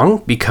this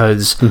long,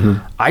 because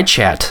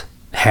iChat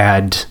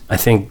had, I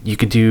think you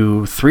could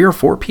do 3 or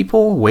 4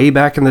 people way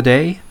back in the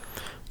day.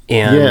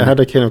 And yeah, it had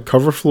a kind of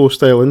cover flow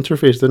style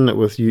interface, didn't it?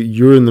 With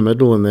you're in the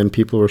middle and then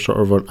people were sort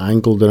of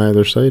angled on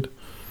either side.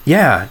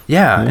 Yeah.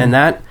 And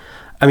that,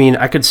 I mean,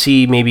 I could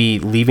see maybe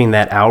leaving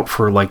that out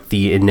for like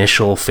the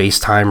initial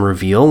FaceTime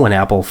reveal when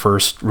Apple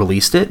first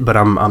released it, but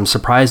I'm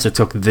surprised it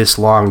took this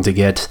long to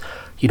get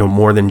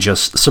more than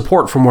just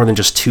support for more than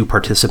just 2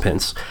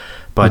 participants.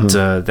 But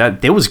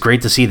that it was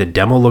great to see. The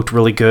demo looked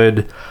really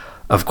good.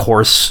 Of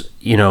course,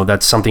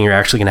 that's something you're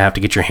actually going to have to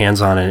get your hands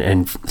on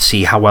and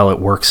see how well it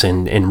works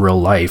in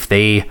real life.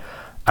 I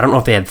don't know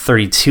if they had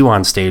 32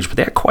 on stage, but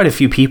they had quite a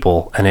few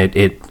people, and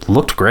it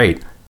looked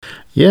great.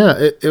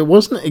 Yeah, it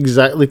wasn't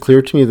exactly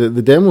clear to me that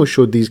the demo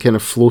showed these kind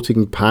of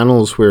floating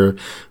panels where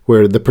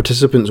the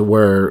participants who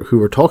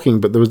were talking,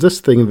 but there was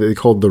this thing that they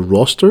called the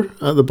roster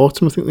at the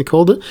bottom, I think they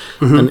called it.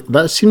 And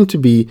that seemed to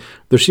be,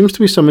 there seems to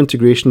be some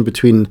integration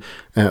between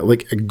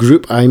like a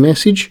group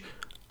iMessage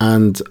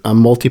and a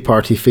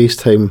multi-party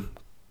FaceTime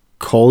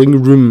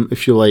calling room,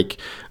 if you like.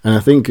 And I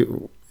think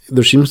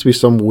there seems to be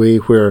some way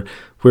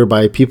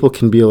whereby people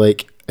can be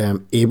like,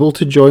 able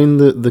to join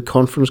the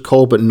conference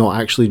call but not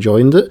actually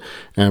joined it,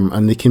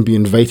 and they can be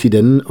invited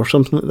in or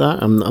something like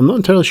that. I'm not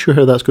entirely sure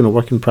how that's going to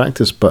work in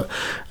practice, but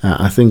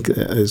I think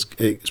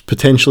it's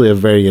potentially a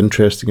very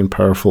interesting and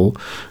powerful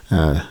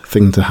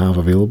thing to have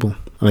available.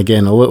 And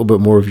again, a little bit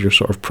more of your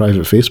sort of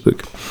private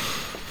Facebook.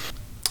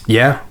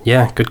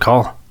 Yeah, good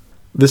call.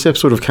 This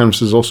episode of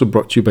Canvas is also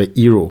brought to you by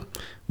Eero.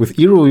 With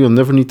Eero, you'll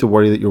never need to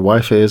worry that your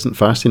Wi-Fi isn't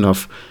fast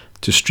enough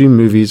to stream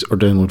movies or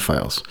download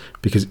files,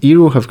 because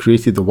Eero have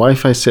created the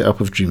Wi-Fi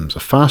setup of dreams, a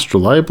fast,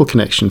 reliable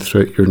connection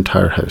throughout your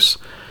entire house.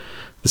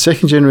 The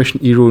second generation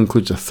Eero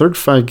includes a third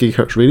 5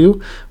 GHz radio,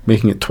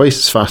 making it twice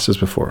as fast as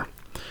before.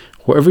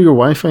 Whatever your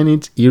Wi-Fi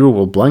needs, Eero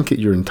will blanket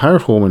your entire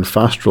home in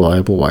fast,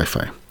 reliable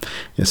Wi-Fi.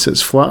 It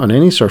sits flat on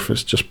any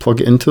surface, just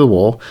plug it into the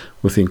wall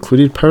with the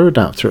included power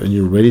adapter and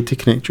you're ready to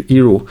connect your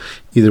Eero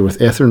either with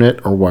Ethernet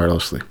or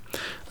wirelessly.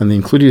 And the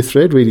included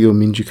thread radio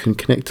means you can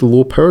connect to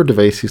low power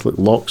devices like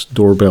locks,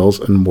 doorbells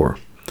and more.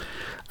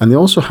 And they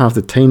also have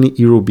the tiny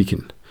Eero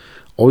beacon.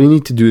 All you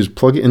need to do is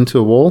plug it into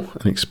a wall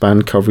and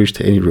expand coverage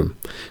to any room,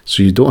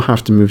 so you don't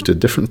have to move to a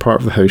different part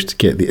of the house to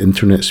get the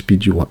internet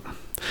speed you want.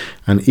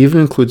 and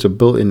even includes a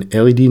built-in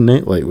LED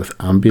nightlight with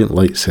ambient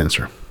light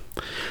sensor.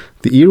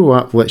 The Eero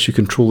app lets you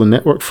control the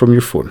network from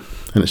your phone,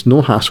 and it's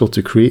no hassle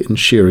to create and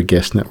share a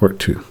guest network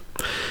too.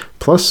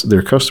 Plus,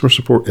 their customer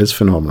support is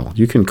phenomenal.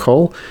 You can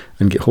call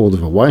and get hold of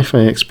a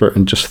Wi-Fi expert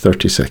in just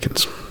 30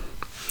 seconds.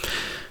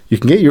 You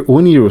can get your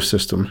own Eero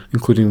system,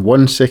 including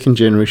one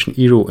second-generation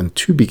Eero and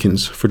 2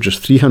 beacons for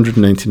just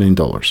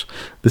 $399.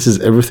 This is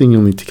everything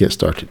you'll need to get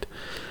started.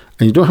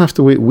 And you don't have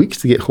to wait weeks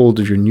to get hold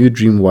of your new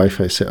dream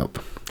Wi-Fi setup.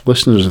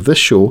 Listeners of this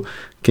show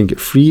can get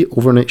free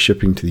overnight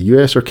shipping to the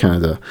US or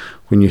Canada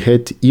when you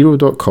head to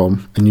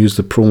Eero.com and use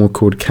the promo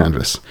code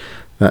CANVAS.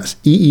 That's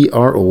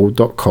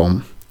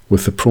EERO.com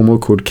with the promo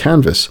code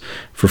CANVAS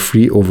for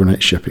free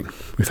overnight shipping.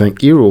 We thank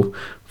Eero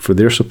for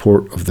their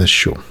support of this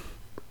show.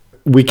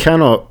 We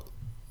cannot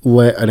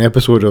let an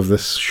episode of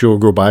this show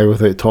go by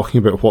without talking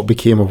about what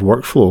became of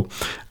Workflow,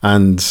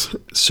 and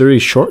Siri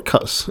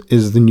Shortcuts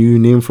is the new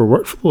name for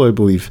Workflow, I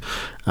believe,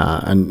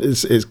 and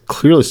it's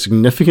clearly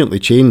significantly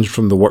changed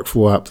from the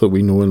Workflow app that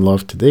we know and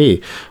love today,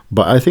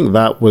 but I think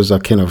that was a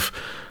kind of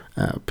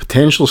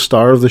potential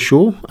star of the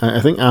show.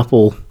 I think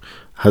Apple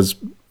has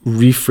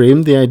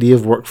reframed the idea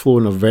of Workflow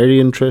in a very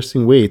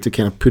interesting way to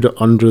kind of put it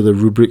under the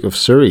rubric of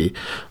Siri,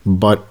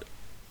 but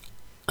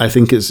I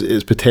think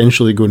it's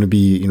potentially going to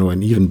be, you know,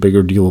 an even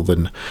bigger deal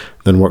than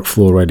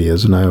Workflow already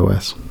is in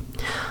iOS.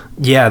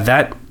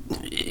 Yeah,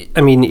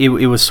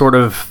 it was sort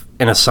of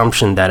an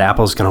assumption that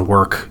Apple's going to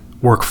work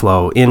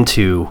Workflow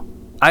into.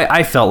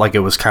 I felt like it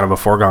was kind of a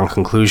foregone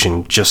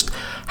conclusion. Just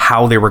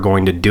how they were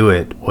going to do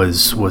it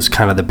was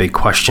kind of the big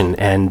question.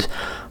 And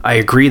I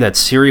agree that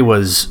Siri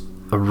was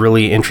a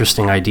really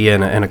interesting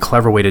idea and a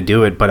clever way to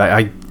do it. But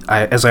I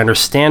as I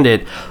understand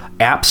it,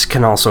 apps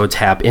can also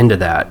tap into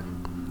that.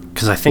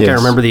 Because I think I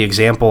remember the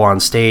example on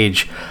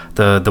stage,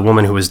 the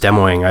woman who was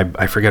demoing,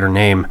 I forget her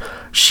name,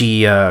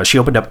 she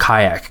opened up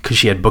Kayak because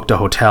she had booked a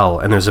hotel,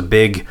 and there's a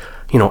big,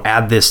 you know,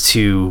 add this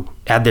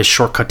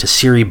shortcut to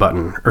Siri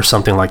button or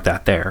something like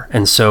that there.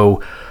 And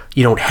so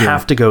you don't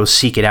have to go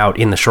seek it out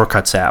in the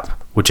Shortcuts app,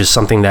 which is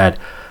something that,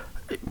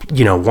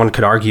 you know, one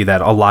could argue that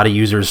a lot of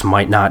users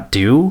might not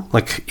do.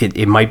 Like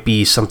it might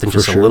be something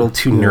just a little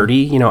too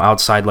nerdy, you know,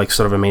 outside like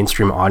sort of a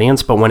mainstream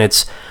audience. But when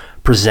it's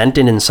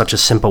presented in such a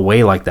simple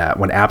way like that,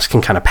 when apps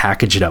can kind of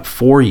package it up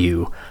for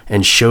you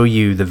and show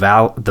you the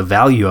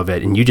value of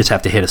it, and you just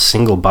have to hit a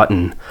single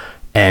button,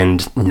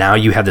 and now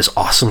you have this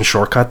awesome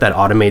shortcut that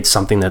automates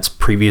something that's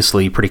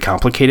previously pretty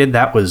complicated.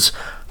 That was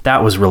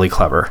really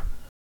clever.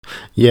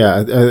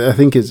 Yeah, I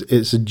think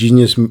it's a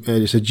genius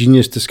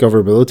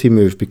discoverability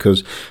move,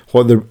 because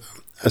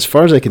as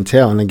far as I can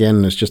tell, and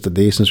again, it's just a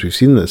day since we've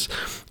seen this,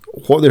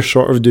 what they're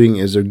sort of doing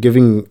is they're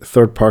giving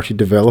third-party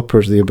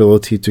developers the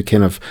ability to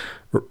kind of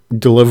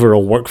deliver a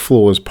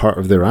workflow as part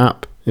of their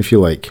app, if you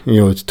like, you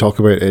know, to talk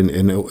about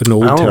in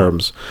old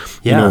terms.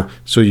 Yeah. You know,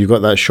 so you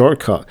got that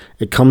shortcut.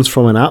 It comes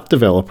from an app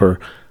developer,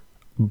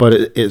 but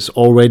it's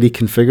already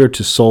configured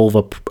to solve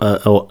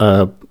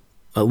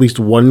at least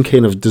one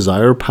kind of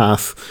desire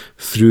path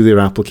through their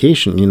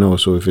application, you know.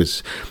 So if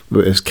it's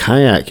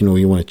Kayak, you know,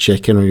 you want to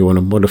check in or you want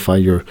to modify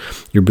your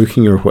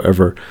booking or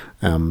whatever,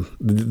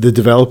 the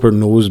developer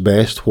knows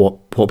best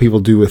what people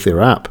do with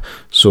their app.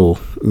 So,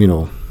 you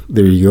know,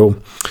 there you go.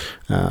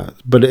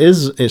 But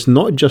it's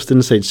not just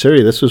inside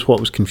Siri. This was what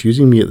was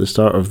confusing me at the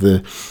start of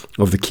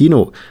the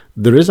keynote.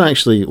 There is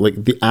actually,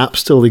 like, the app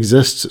still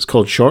exists. It's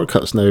called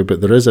Shortcuts now,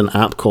 but there is an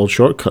app called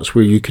Shortcuts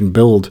where you can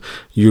build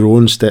your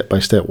own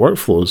step-by-step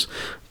workflows.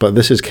 But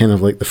this is kind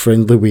of like the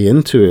friendly way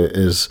into it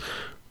is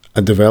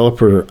a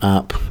developer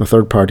app, a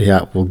third-party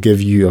app will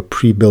give you a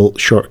pre-built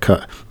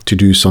shortcut to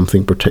do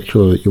something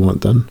particular that you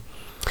want done.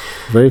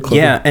 Very clever.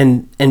 Yeah,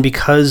 and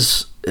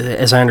because,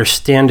 as I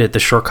understand it, the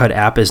Shortcut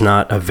app is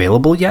not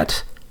available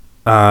yet.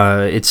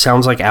 It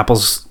sounds like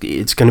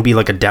it's going to be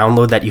like a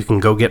download that you can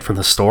go get from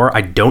the store.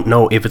 I don't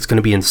know if it's going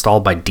to be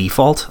installed by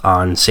default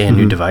on, say, a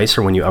new device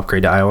or when you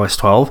upgrade to iOS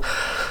 12.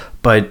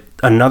 But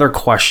another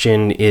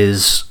question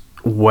is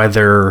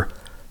whether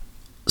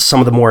some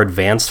of the more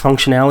advanced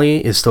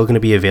functionality is still going to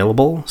be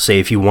available. Say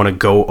if you want to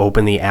go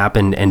open the app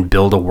and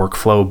build a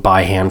workflow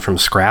by hand from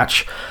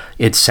scratch.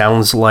 It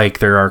sounds like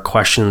there are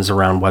questions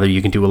around whether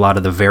you can do a lot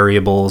of the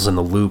variables and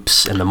the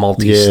loops and the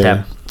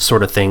multi-step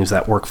sort of things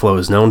that Workflow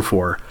is known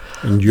for.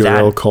 And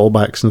URL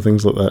callbacks and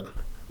things like that.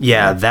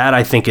 Yeah, that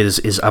I think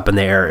is up in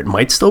the air. It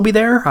might still be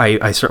there.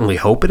 I certainly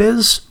hope it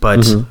is.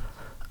 But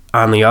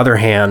on the other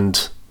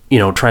hand, you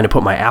know, trying to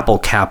put my Apple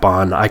cap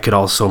on, I could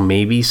also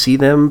maybe see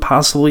them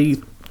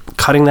possibly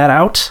cutting that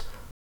out.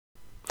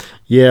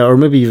 Yeah, or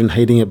maybe even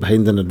hiding it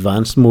behind an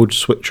advanced mode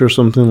switch or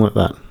something like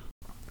that.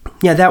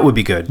 Yeah, that would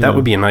be good. That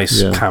would be a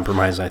nice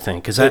compromise, I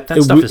think, because that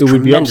stuff is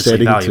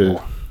tremendously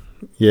valuable.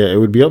 It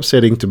would be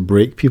upsetting to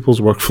break people's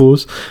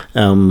workflows.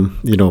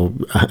 You know,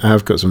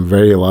 I've got some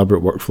very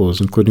elaborate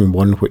workflows, including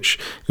one which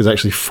is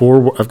actually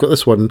I've got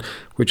this one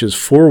which is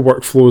 4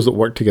 workflows that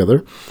work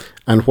together,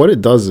 and what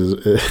it does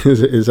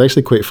is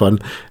actually quite fun.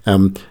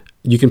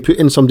 You can put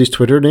in somebody's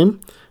Twitter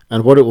name,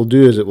 and what it will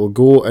do is it will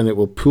go and it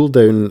will pull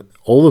down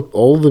all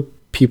the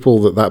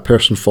people that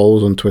person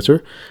follows on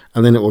Twitter,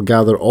 and then it will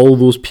gather all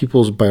those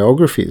people's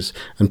biographies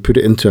and put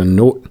it into a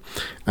note.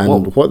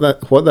 And what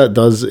that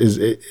does is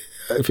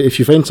if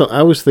you find I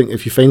always think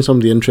if you find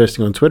somebody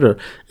interesting on Twitter,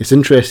 it's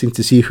interesting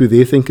to see who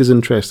they think is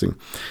interesting.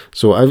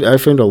 So I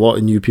found a lot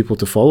of new people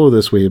to follow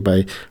this way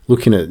by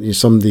looking at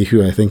somebody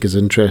who I think is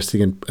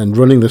interesting and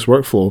running this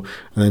workflow,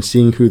 and then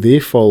seeing who they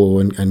follow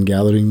and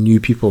gathering new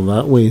people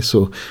that way.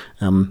 So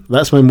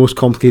that's my most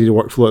complicated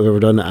workflow I've ever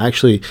done. It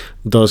actually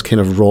does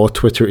kind of raw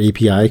Twitter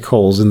API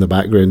calls in the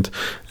background,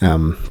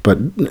 but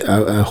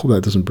I hope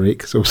that doesn't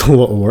break. So it's a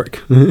lot of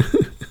work.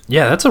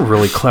 Yeah, that's a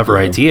really clever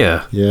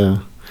idea.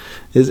 Yeah.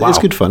 It's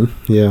good fun,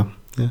 yeah.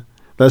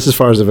 That's as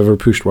far as I've ever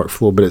pushed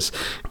workflow, but it's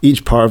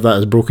each part of that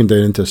is broken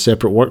down into a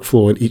separate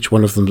workflow, and each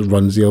one of them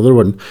runs the other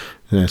one.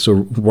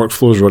 So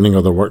workflows running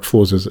other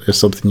workflows is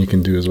something you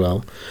can do as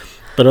well.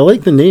 But I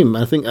like the name.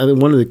 I think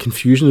one of the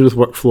confusions with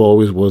workflow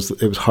always was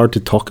it was hard to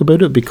talk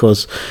about it,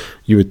 because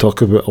you would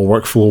talk about a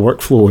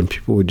workflow, and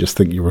people would just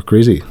think you were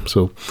crazy.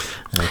 So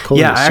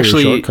calling it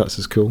shortcuts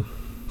is cool.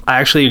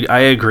 I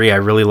agree. I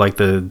really like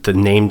the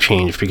name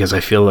change, because I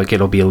feel like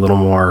it'll be a little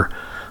more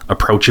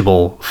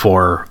approachable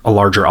for a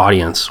larger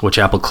audience, which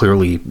Apple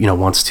clearly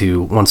wants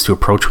to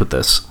approach with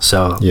this.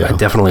 So I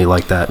definitely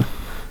like that.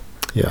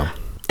 Yeah.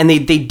 And they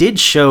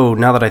did show,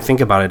 now that I think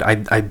about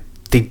it,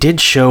 they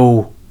did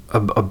show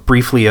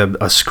briefly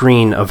a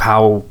screen of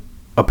how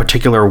a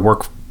particular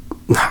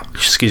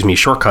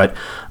shortcut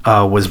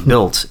was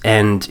built.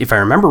 And if I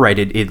remember right,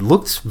 it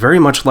looked very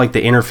much like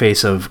the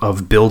interface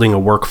of building a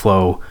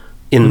workflow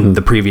in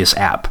the previous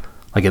app.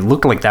 Like, it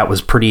looked like that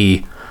was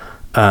pretty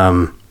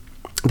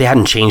they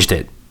hadn't changed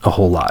it a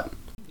whole lot.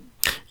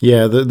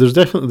 Yeah, there's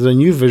a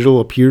new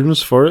visual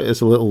appearance for it. It's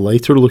a little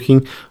lighter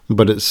looking,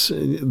 but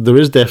there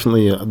is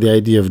definitely the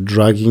idea of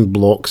dragging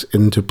blocks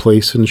into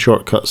place in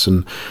shortcuts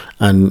and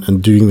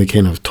doing the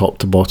kind of top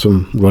to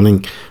bottom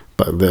running.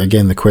 But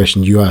again, the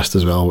question you asked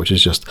as well, which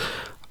is just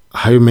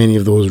how many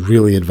of those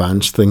really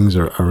advanced things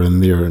are in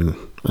there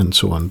and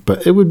so on. But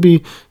I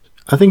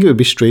think it would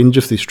be strange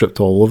if they stripped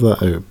all of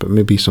that out, but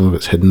maybe some of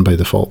it's hidden by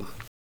default.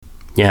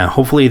 Yeah,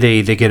 hopefully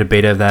they get a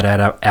beta of that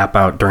app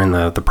out during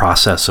the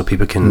process so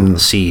people can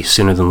see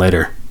sooner than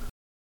later.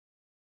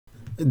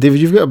 David,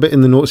 you've got a bit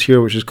in the notes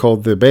here which is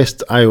called the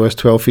best iOS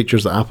 12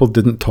 features that Apple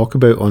didn't talk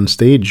about on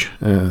stage.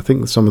 I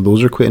think some of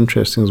those are quite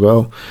interesting as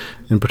well.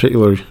 In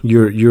particular,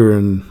 your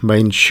and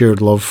mine shared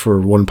love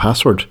for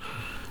 1Password.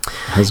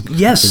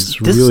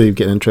 It's really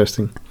getting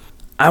interesting.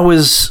 I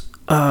was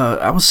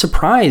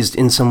surprised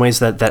in some ways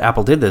that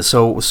Apple did this.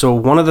 So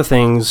one of the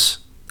things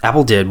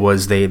Apple did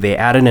was they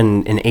added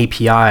an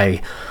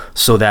API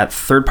so that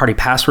third-party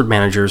password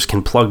managers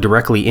can plug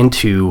directly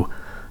into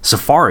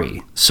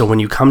Safari. So when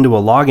you come to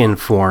a login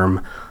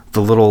form,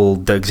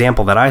 the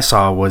example that I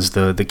saw was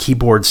the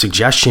keyboard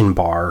suggestion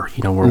bar,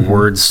 where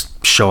words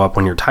show up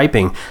when you're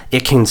typing.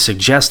 It can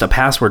suggest a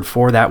password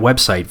for that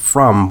website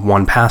from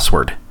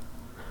 1Password.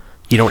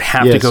 You don't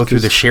have to go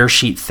through the share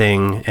sheet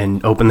thing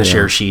and open the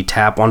share sheet,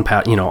 tap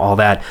all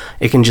that.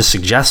 It can just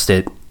suggest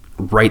it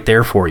right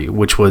there for you,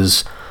 which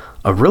was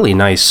a really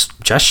nice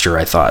gesture,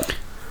 I thought.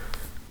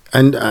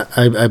 And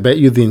I bet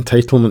you the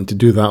entitlement to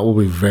do that will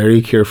be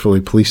very carefully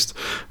policed.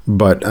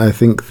 But I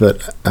think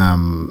that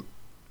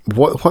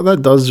what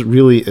that does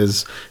really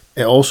is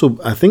it also,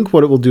 I think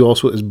what it will do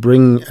also is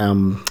bring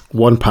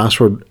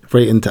 1Password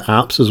right into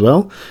apps as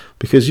well.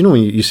 Because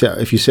when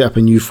if you set up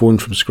a new phone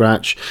from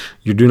scratch,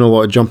 you're doing a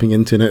lot of jumping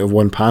into and out of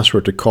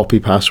 1Password to copy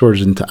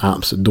passwords into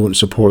apps that don't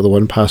support the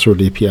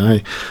 1Password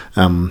API.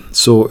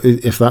 So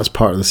if that's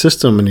part of the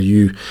system and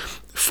you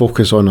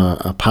focus on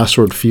a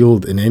password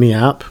field in any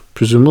app,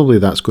 presumably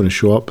that's going to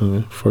show up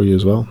for you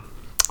as well.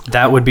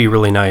 That would be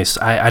really nice.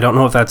 I don't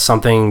know if that's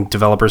something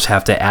developers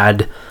have to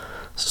add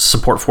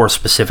support for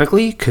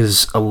specifically,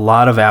 because a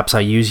lot of apps I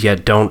use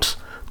yet don't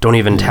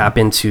even tap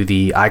into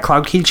the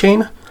iCloud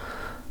keychain.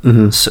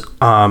 So,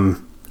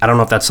 I don't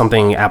know if that's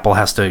something Apple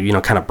has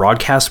to kind of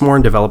broadcast more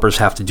and developers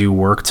have to do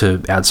work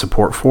to add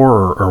support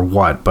for or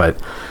what,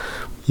 but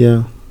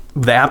yeah.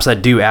 The apps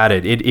that do add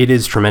it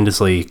is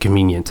tremendously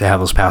convenient to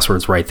have those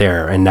passwords right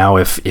there. And now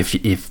if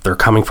they're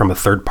coming from a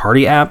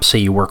third-party app, say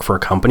you work for a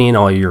company and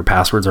all your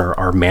passwords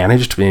are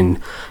managed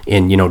in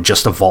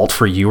just a vault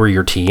for you or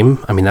your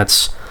team, I mean,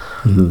 that's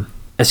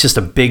just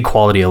a big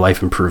quality of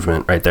life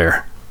improvement right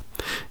there.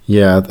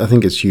 Yeah, I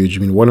think it's huge.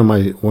 I mean, one of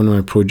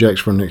my projects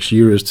for next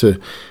year is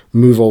to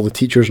move all the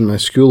teachers in my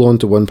school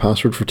onto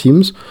 1Password for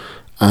Teams,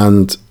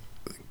 and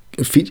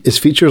it's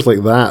features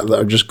like that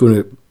are just going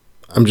to.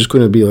 I'm just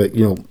going to be like,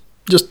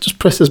 just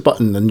press this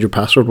button and your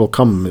password will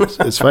come.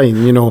 It's fine,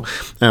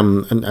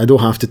 and I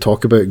don't have to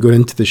talk about going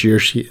into the share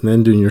sheet and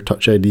then doing your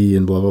Touch ID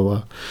and blah, blah,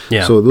 blah.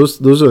 Yeah. So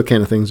those are the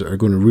kind of things that are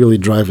going to really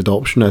drive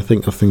adoption, I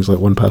think, of things like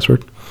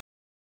 1Password.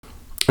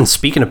 And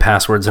speaking of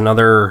passwords,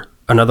 another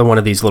one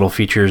of these little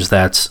features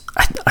that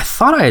I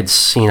thought I had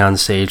seen on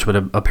stage, but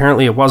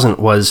apparently it wasn't,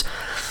 was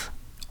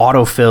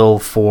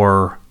autofill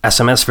for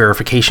SMS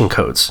verification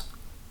codes.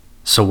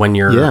 So when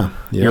you're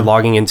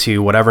logging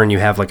into whatever and you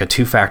have like a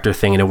two-factor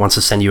thing and it wants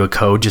to send you a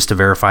code just to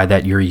verify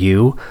that you're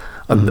you,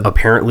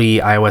 apparently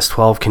iOS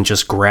 12 can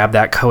just grab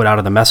that code out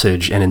of the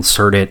message and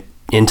insert it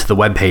into the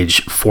web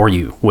page for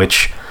you,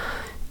 which,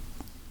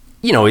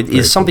 you know, it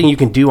is something you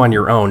can do on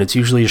your own. It's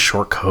usually a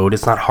short code.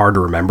 It's not hard to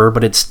remember,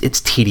 but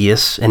it's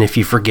tedious. And if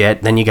you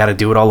forget, then you got to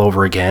do it all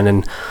over again.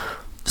 And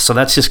so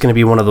that's just going to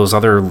be one of those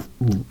other,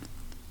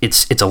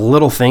 it's a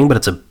little thing, but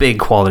it's a big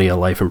quality of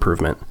life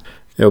improvement.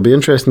 It'll be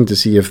interesting to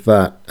see if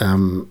that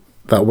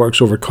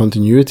works over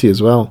continuity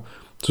as well.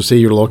 So say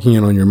you're logging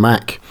in on your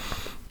Mac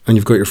and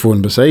you've got your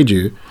phone beside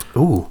you.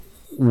 Ooh.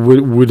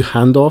 Would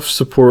handoff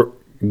support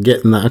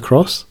getting that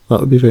across? That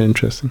would be very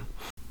interesting.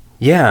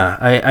 Yeah,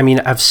 I mean,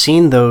 I've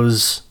seen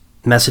those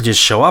messages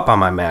show up on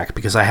my Mac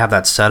because I have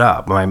that set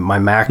up. My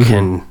Mac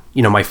can,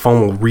 you know, my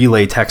phone will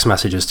relay text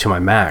messages to my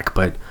Mac.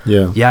 But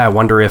yeah, I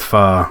wonder if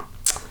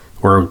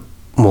we'll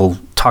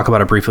talk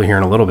about it briefly here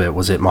in a little bit.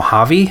 Was it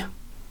Mojave?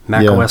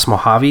 macOS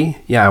Mojave?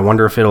 Yeah, I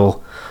wonder if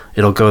it'll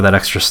go that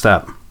extra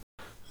step.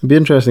 It'd be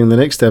interesting. The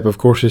next step, of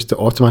course, is to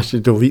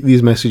automatically delete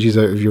these messages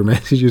out of your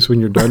messages when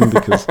you're done,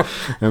 because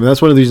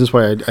that's one of the reasons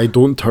why I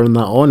don't turn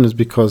that on, is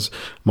because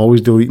I'm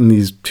always deleting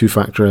these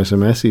two-factor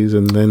SMSs,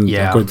 and then you've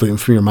got to delete them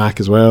from your Mac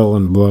as well,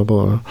 and blah,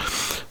 blah.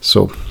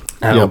 So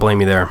I don't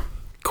blame you there.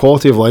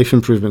 Quality of life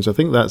improvements. I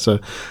think that's a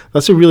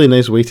really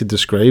nice way to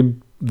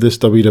describe this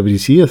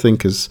WWDC, I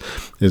think, is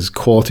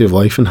quality of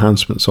life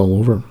enhancements all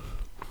over.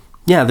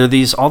 Yeah, there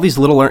are all these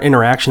little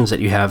interactions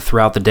that you have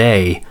throughout the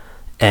day,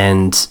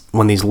 and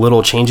when these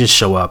little changes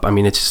show up, I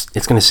mean, it's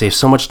going to save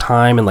so much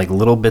time and like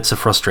little bits of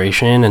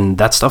frustration, and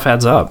that stuff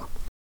adds up.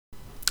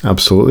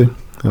 Absolutely.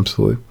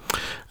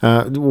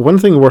 One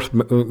thing worth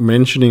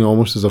mentioning,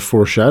 almost as a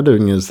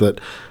foreshadowing, is that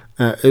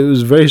it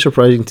was very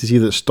surprising to see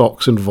that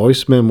stocks and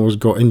voice memos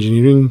got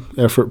engineering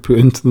effort put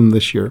into them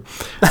this year.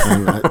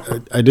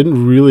 And I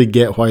didn't really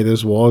get why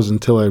this was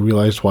until I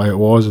realized why it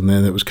was, and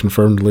then it was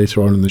confirmed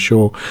later on in the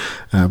show.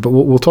 But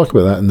we'll talk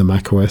about that in the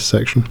macOS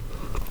section.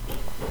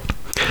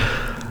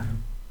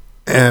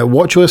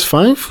 WatchOS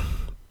 5.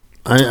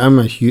 I don't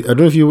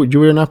know if you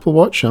wear an Apple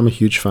Watch. I'm a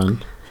huge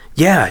fan.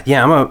 Yeah,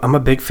 I'm a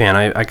big fan.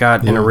 I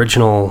got an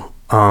original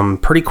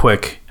pretty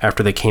quick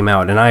after they came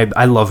out, and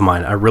I love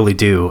mine. I really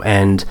do.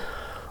 And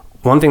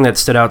one thing that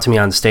stood out to me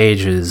on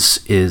stage is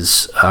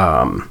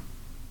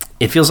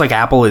it feels like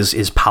Apple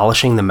is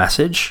polishing the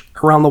message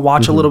around the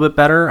watch a little bit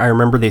better. I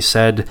remember they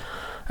said,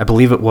 I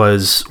believe it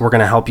was, we're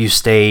going to help you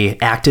stay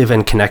active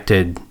and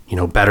connected,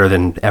 better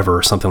than ever,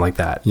 or something like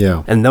that.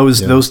 Yeah. And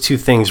those two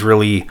things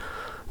really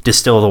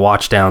distill the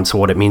watch down to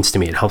what it means to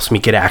me. It helps me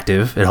get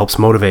active, it helps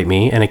motivate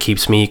me, and it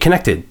keeps me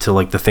connected to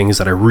like the things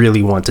that I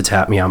really want to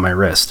tap me on my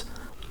wrist.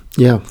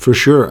 Yeah, for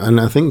sure.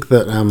 And I think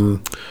that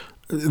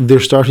they're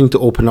starting to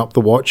open up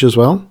the watch as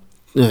well.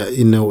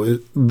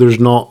 There's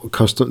not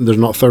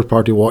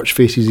third-party watch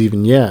faces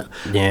even yet.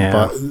 Yeah.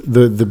 But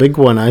the big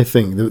one, I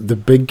think, the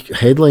big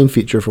headline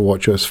feature for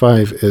WatchOS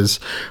 5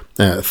 is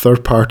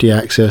third-party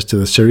access to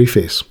the Siri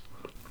face.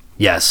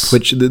 Yes.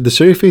 Which the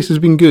Siri face has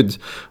been good,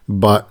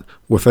 but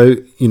without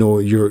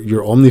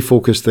your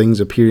OmniFocus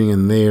things appearing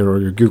in there, or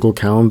your Google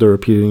Calendar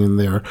appearing in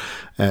there,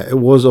 it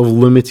was of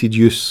limited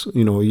use.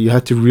 You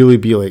had to really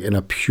be like in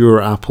a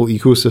pure Apple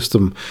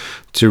ecosystem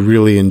to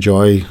really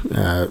enjoy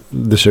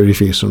the Siri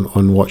face on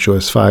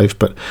WatchOS 5.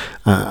 But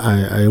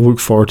I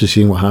look forward to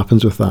seeing what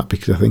happens with that,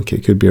 because I think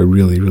it could be a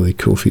really, really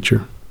cool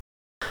feature.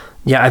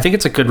 Yeah, I think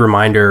it's a good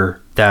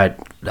reminder that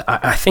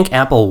I think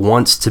Apple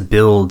wants to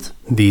build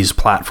these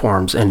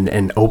platforms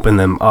and open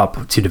them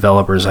up to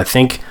developers. I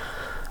think,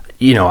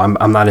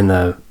 I'm not in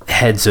the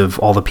heads of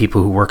all the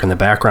people who work in the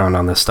background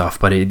on this stuff,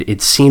 but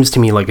it seems to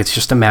me like it's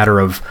just a matter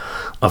of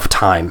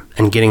time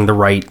and getting the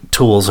right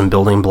tools and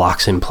building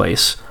blocks in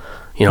place.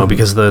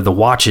 Because the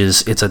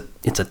watches, it's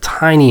a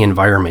tiny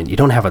environment. You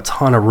don't have a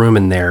ton of room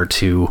in there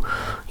to,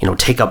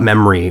 take up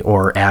memory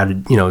or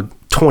add,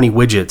 20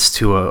 widgets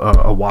to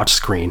a watch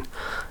screen.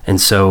 And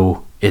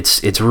so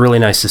it's really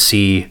nice to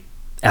see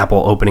Apple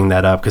opening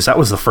that up, because that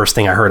was the first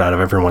thing I heard out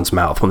of everyone's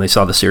mouth when they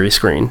saw the Siri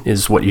screen,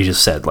 is what you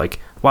just said. Like,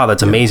 wow,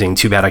 that's amazing.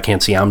 Too bad I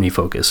can't see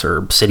OmniFocus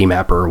or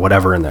Citymapper or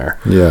whatever in there.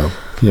 Yeah.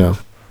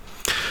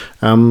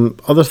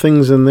 Other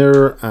things in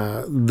there,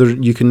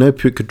 you can now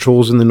put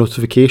controls in the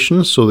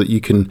notifications so that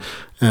you can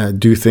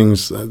do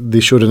things.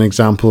 They showed an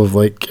example of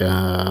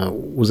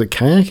was it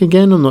Kayak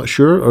again? I'm not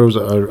sure. Or was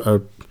it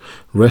a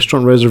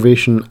restaurant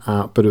reservation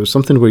app? But it was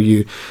something where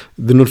the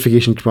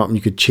notification came up and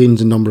you could change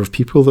the number of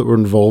people that were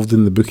involved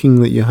in the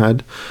booking that you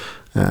had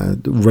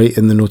right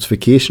in the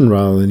notification,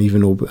 rather than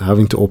even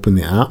having to open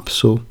the app.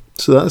 So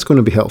that's going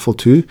to be helpful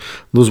too.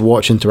 Those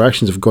watch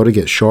interactions have got to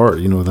get short.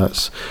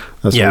 That's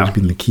always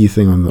been the key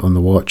thing on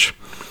the watch.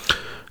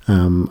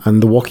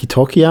 And the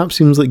walkie-talkie app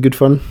seems like good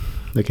fun.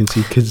 I can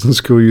see kids in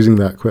school using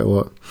that quite a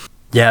lot.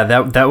 Yeah,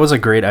 that was a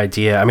great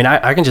idea. I mean,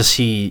 I can just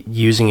see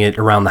using it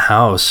around the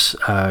house.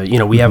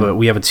 We have a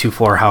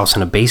 2-floor house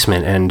and a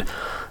basement, and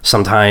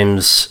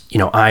Sometimes,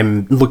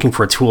 I'm looking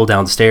for a tool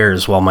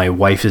downstairs while my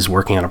wife is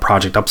working on a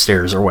project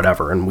upstairs or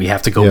whatever, and we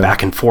have to go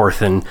back and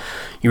forth, and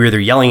you're either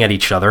yelling at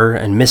each other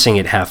and missing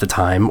it half the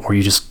time, or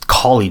you just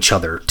call each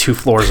other 2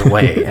 floors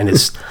away, and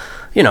it's,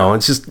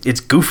 it's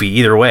goofy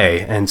either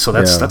way, and so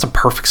that's a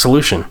perfect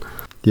solution.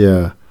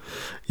 Yeah.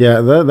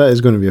 Yeah, that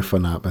is going to be a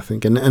fun app, I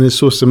think, and it's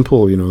so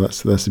simple,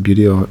 that's the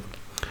beauty of it.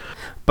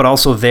 But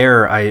also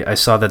there, I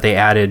saw that they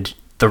added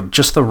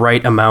just the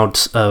right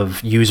amount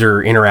of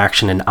user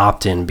interaction and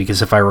opt-in,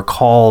 because if I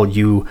recall,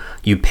 you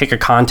pick a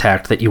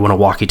contact that you want to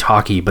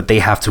walkie-talkie, but they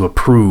have to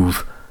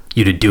approve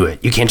you to do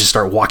it. You can't just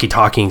start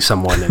walkie-talkieing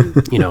someone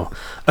and,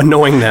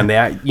 annoying them.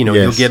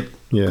 You'll get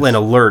an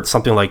alert,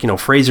 something like,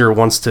 Fraser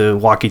wants to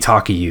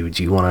walkie-talkie you.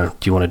 Do you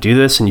want to do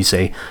this? And you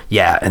say,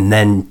 yeah, and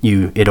then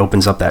it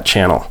opens up that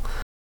channel.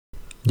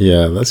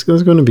 Yeah, that's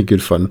going to be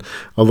good fun.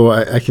 Although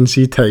I can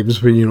see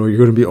times when, you're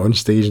going to be on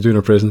stage doing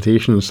a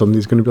presentation and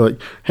somebody's going to be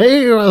like,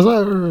 hey,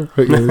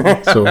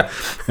 so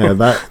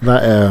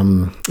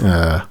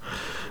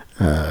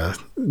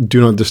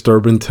do not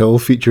disturb until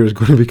feature is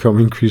going to become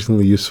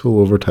increasingly useful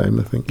over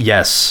time, I think.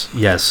 Yes,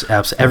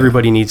 absolutely.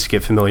 Everybody needs to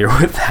get familiar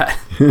with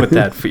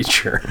that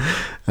feature.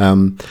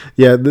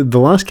 The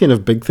last kind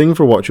of big thing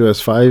for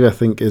watchOS 5, I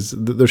think, is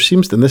that there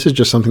seems to, and this is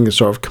just something that's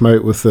sort of come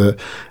out with the,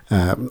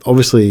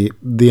 obviously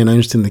they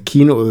announced in the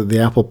keynote that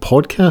the Apple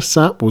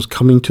Podcasts app was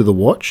coming to the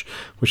watch,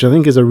 which I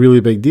think is a really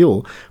big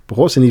deal. But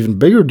what's an even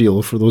bigger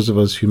deal for those of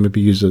us who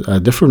maybe use a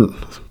different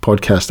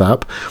podcast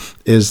app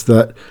is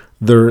that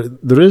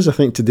there is, I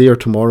think, today or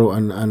tomorrow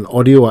an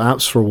audio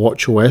apps for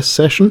watchOS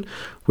session,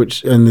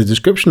 which in the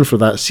description for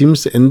that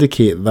seems to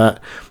indicate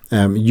that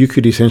you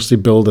could essentially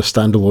build a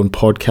standalone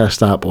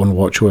podcast app on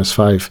watchOS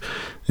 5.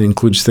 It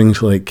includes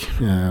things like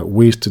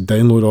ways to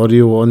download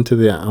audio onto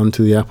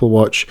the Apple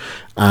Watch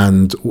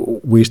and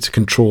ways to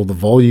control the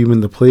volume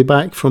and the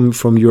playback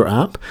from your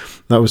app.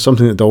 That was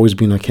something that had always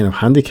been a kind of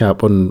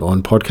handicap on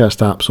podcast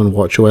apps on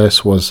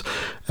watchOS, was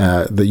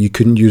that you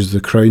couldn't use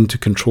the crown to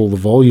control the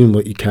volume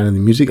like you can in the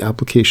music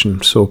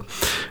application. So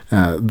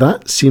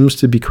that seems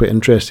to be quite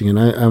interesting. And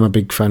I'm a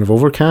big fan of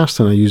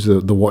Overcast, and I use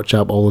the Watch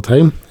app all the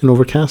time in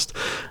Overcast.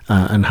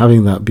 And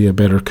having that be a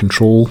better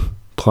control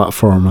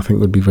platform, I think,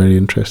 would be very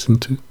interesting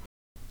too.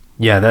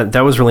 Yeah,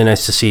 that was really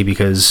nice to see,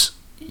 because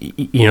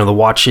the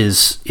watch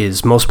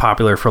is most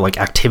popular for like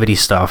activity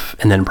stuff,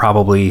 and then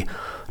probably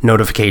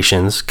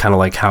notifications, kind of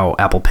like how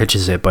Apple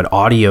pitches it, but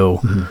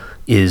audio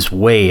is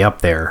way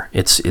up there.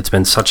 It's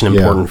been such an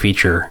important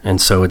feature,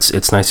 and so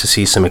it's nice to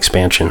see some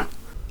expansion.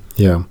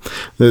 Yeah,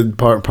 the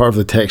part of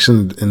the text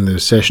in the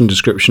session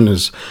description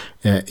is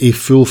a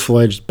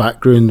full-fledged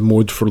background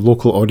mode for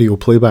local audio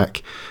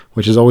playback,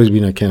 which has always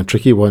been a kind of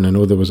tricky one. I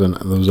know there was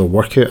a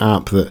workout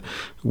app that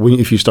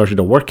if you started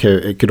a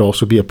workout, it could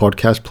also be a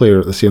podcast player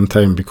at the same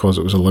time, because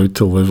it was allowed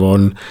to live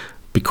on,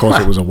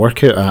 because it was a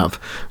workout app.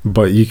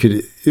 But you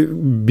could,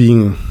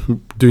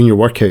 doing your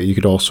workout, you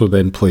could also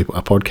then play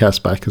a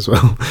podcast back as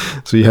well.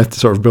 So you had to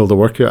sort of build a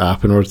workout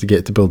app in order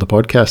to build a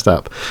podcast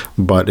app.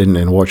 But in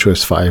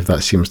watchOS 5,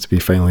 that seems to be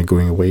finally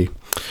going away.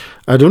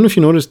 I don't know if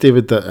you noticed,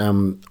 David, that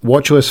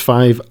watchOS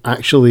 5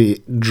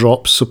 actually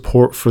drops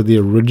support for the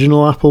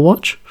original Apple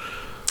Watch.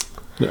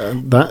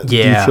 That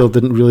detail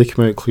didn't really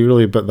come out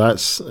clearly, but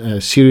that's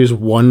Series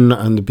 1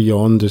 and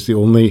beyond is the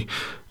only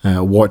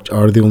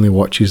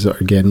watches that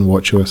are getting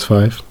watchOS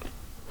 5.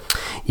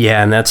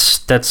 Yeah, and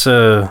that's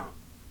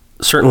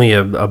certainly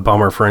a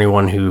bummer for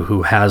anyone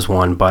who has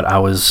one, but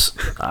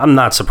I'm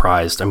not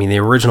surprised. I mean, the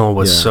original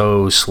was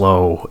so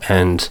slow,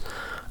 and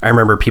I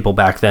remember people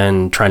back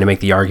then trying to make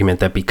the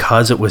argument that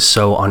because it was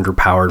so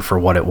underpowered for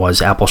what it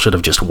was, Apple should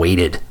have just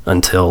waited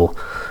until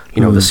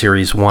the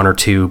Series 1 or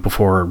 2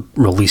 before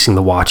releasing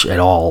the watch at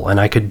all.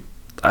 And I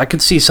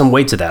could see some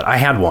weight to that. I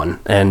had one,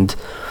 and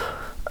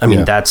I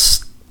mean,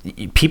 that's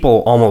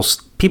people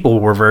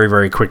were very,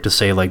 very quick to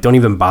say, like, don't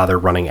even bother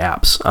running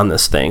apps on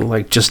this thing.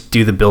 Like, just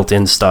do the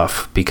built-in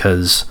stuff,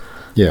 because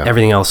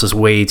everything else is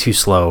way too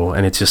slow,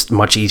 and it's just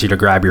much easier to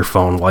grab your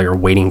phone while you're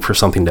waiting for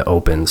something to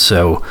open.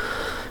 So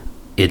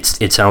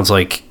it sounds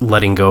like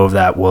letting go of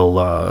that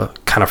will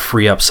kind of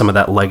free up some of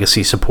that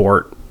legacy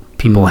support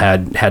people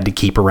had to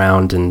keep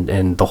around,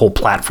 and the whole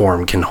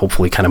platform can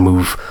hopefully kind of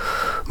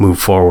move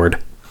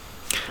forward.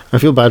 I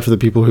feel bad for the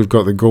people who've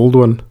got the gold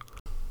one.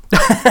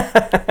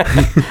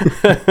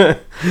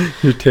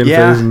 Your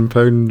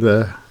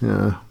 £10,000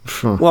 yeah.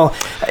 Well,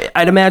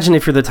 I'd imagine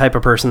if you're the type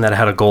of person that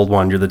had a gold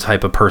one, you're the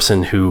type of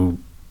person who,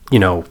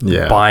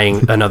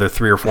 buying another a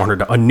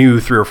new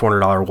 $300 or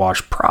 $400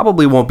 watch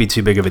probably won't be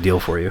too big of a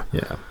deal for you.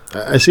 Yeah,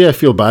 I say I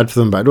feel bad for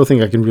them, but I don't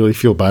think I can really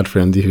feel bad for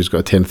anybody who's got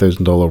a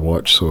 $10,000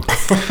 watch. So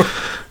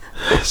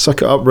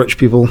suck it up, rich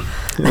people.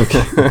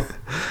 Okay.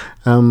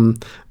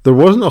 There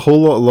wasn't a whole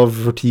lot of love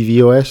for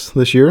tvOS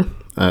this year.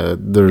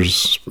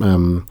 There's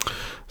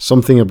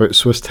something about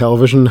Swiss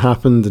Television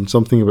happened, and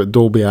something about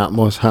Dolby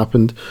Atmos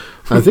happened.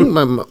 I think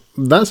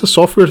that's a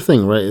software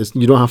thing, right?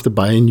 You don't have to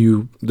buy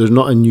there's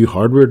not a new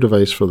hardware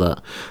device for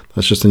that.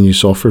 That's just a new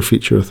software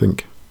feature, I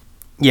think.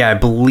 Yeah, I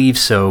believe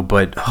so,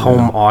 but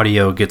home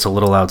audio gets a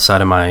little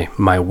outside of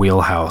my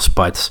wheelhouse.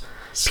 But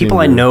people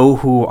I know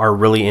who are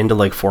really into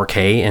like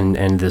 4K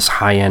and this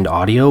high-end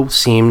audio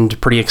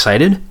seemed pretty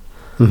excited.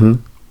 Mm-hmm.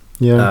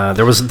 Yeah.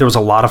 There was a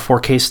lot of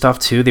 4K stuff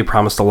too. They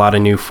promised a lot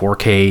of new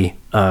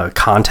 4K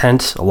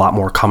content, a lot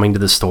more coming to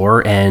the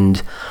store,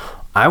 and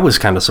I was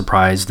kind of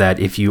surprised that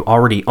if you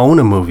already own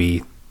a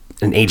movie,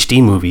 an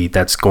HD movie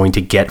that's going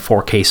to get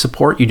 4K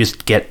support, you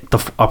just get the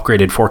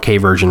upgraded 4K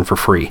version for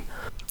free.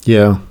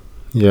 Yeah.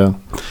 Yeah,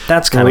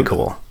 that's kind of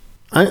cool.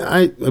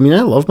 I mean, I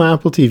love my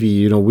Apple TV.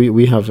 You know,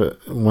 we have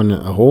one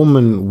at home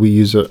and we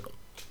use it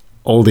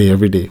all day,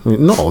 every day. I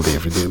mean, not all day,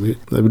 every day.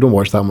 We don't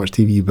watch that much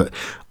TV, but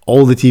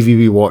all the TV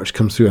we watch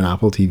comes through an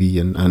Apple TV.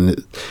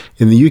 And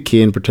in the UK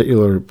in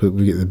particular,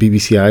 we get the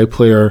BBC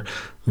iPlayer.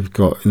 We've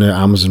got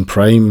Amazon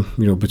Prime.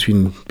 You know,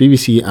 between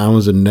BBC,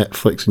 Amazon,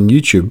 Netflix, and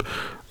YouTube,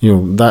 you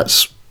know,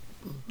 that's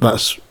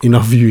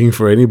enough viewing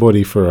for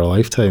anybody for a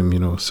lifetime, you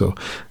know. So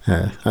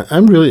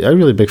I'm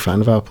really big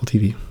fan of Apple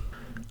TV.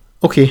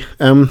 Okay,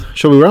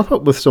 shall we wrap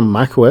up with some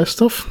macOS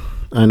stuff?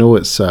 I know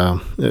it's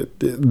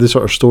the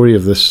sort of story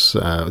of this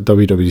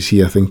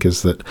WWDC, I think,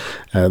 is that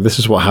this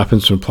is what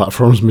happens when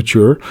platforms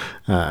mature,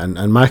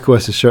 and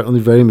macOS is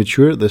certainly very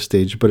mature at this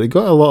stage, but it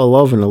got a lot of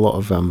love and a lot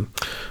of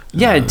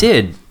it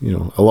did. You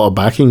know, a lot of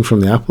backing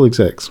from the Apple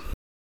execs.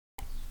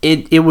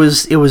 It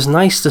was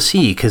nice to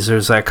see, because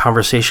there's that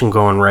conversation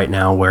going right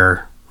now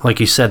where,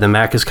 like you said, the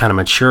Mac is kind of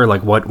mature.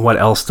 Like, what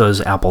else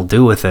does Apple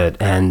do with it?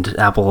 And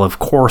Apple, of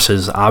course,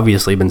 has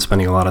obviously been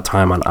spending a lot of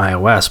time on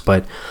iOS,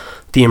 but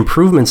the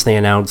improvements they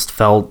announced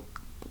felt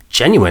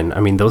genuine. I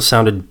mean, those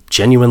sounded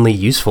genuinely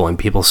useful, and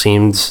people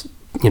seemed,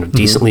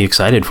 decently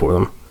excited for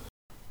them.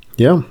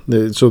 Yeah,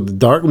 so the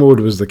dark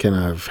mode was the kind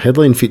of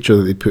headline feature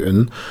that they put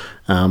in.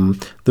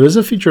 There is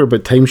a feature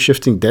about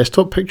time-shifting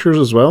desktop pictures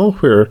as well,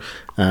 where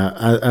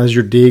as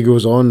your day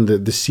goes on,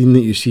 the scene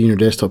that you see in your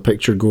desktop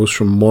picture goes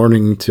from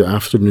morning to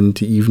afternoon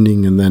to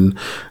evening, and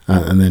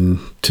then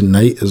to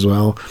night as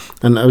well.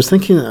 And I was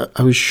thinking,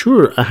 I was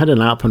sure I had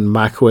an app on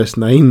macOS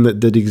 9 that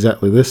did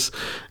exactly this.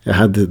 It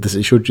had this.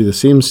 It showed you the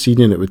same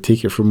scene, and it would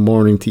take it from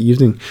morning to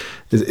evening.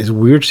 It's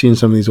weird seeing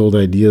some of these old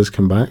ideas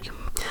come back.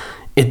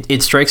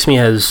 It strikes me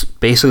as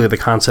basically the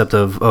concept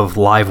of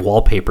live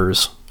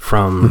wallpapers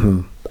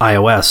from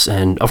iOS,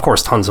 and of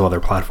course tons of other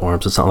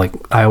platforms. It's not like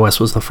iOS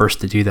was the first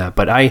to do that,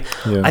 but I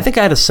think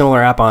I had a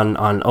similar app on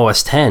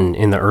OS X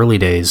in the early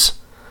days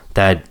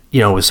that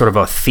was sort of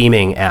a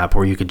theming app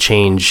where you could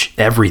change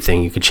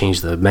everything. You could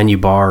change the menu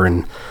bar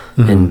and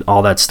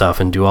all that stuff,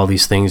 and do all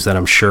these things that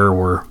I'm sure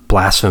were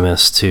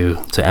blasphemous to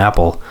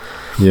Apple.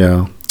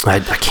 Yeah, I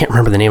can't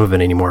remember the name of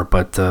it anymore,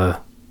 but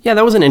yeah,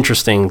 that was an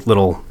interesting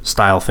little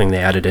style thing they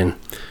added in.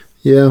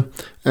 Yeah,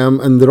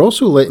 and they're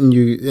also letting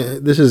you.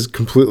 This is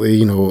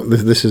completely,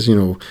 this is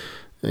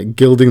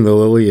gilding the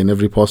lily in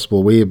every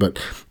possible way. But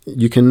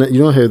you can, how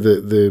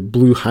the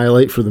blue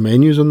highlight for the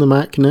menus on the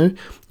Mac now,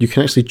 you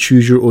can actually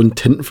choose your own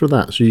tint for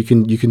that. So you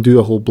can do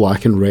a whole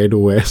black and red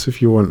OS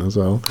if you want as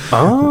well.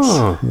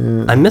 Oh,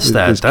 I missed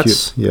that.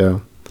 That's cute. Yeah.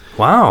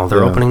 Wow,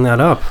 they're opening that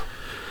up.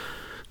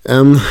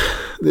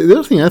 The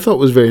other thing I thought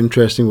was very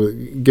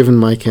interesting, given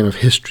my kind of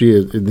history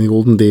in the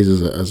olden days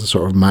as a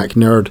sort of Mac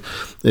nerd,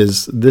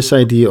 is this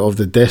idea of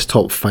the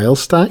desktop file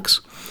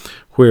stacks,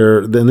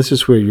 where then this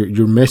is where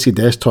your messy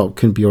desktop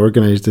can be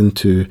organized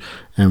into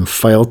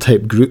file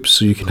type groups,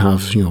 so you can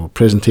have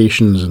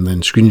presentations and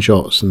then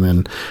screenshots and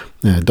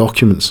then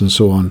documents and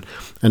so on,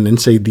 and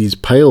inside these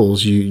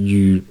piles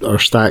you are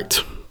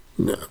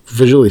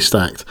visually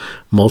stacked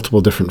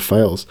multiple different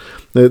files.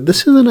 Now,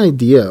 this is an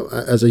idea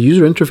as a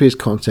user interface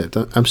concept.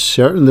 I'm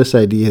certain this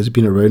idea has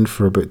been around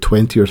for about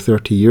 20 or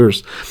 30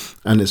 years,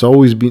 and it's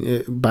always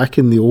been back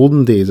in the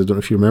olden days. I don't know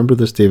if you remember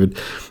this, David.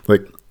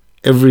 Like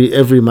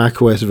every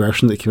macOS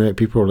version that came out,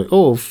 people were like,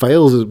 "Oh,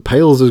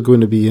 piles is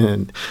going to be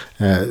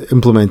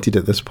implemented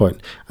at this point,"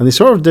 and they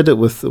sort of did it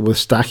with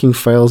stacking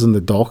files in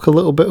the dock a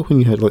little bit when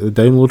you had like the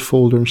download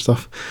folder and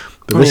stuff.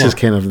 But this is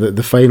kind of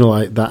the final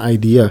that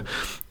idea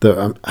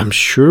that I'm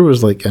sure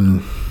was like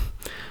in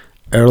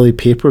early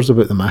papers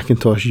about the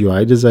Macintosh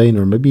UI design,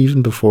 or maybe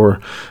even before,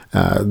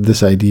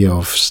 this idea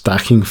of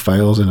stacking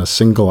files in a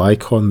single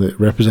icon that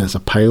represents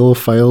a pile of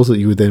files that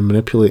you would then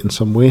manipulate in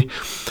some way.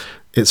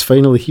 It's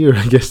finally here.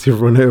 I guess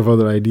they've run out of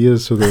other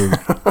ideas, so they're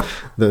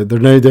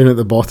now down at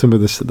the bottom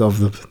of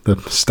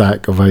the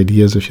stack of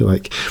ideas, if you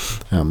like.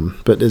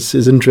 But it's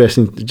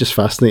interesting, just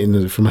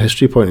fascinating from a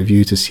history point of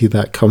view to see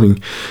that coming,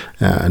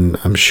 and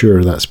I'm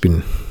sure that's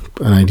been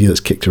an idea that's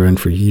kicked around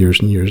for years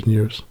and years and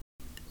years.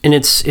 And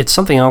it's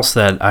something else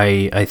that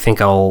I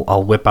think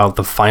I'll whip out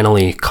the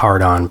finally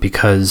card on,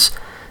 because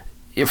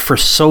for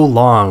so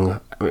long,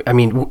 I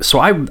mean, so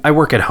I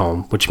work at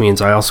home, which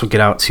means I also get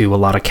out to a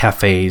lot of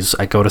cafes.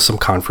 I go to some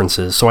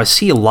conferences, so I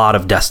see a lot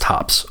of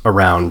desktops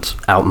around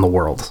out in the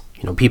world.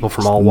 People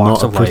from all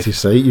walks of life. Not a pretty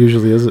sight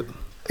usually, is it?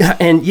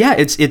 And yeah,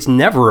 it's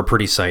never a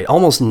pretty sight.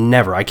 Almost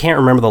never. I can't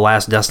remember the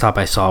last desktop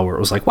I saw where it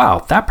was like, wow,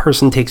 that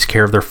person takes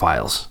care of their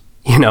files.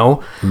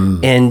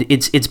 And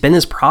it's been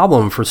this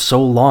problem for so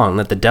long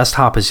that the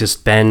desktop has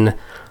just been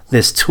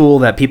this tool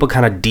that people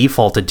kind of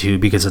defaulted to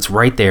because it's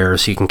right there,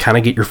 so you can kind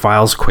of get your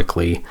files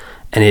quickly.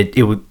 And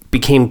it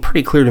became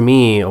pretty clear to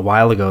me a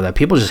while ago that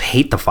people just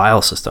hate the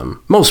file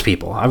system. Most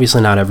people,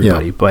 obviously not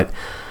everybody, but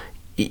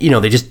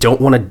they just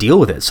don't want to deal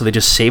with it. So they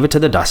just save it to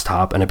the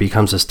desktop, and it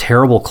becomes this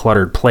terrible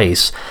cluttered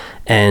place.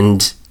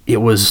 And it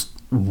was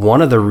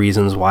one of the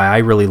reasons why I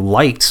really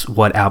liked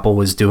what Apple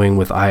was doing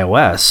with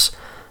iOS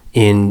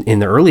in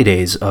the early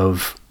days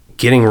of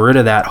getting rid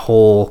of that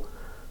whole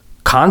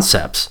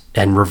concept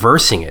and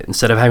reversing it.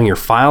 Instead of having your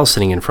files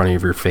sitting in front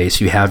of your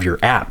face, you have your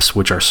apps,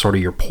 which are sort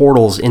of your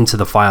portals into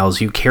the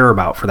files you care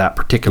about for that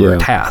particular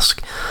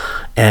task.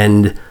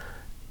 And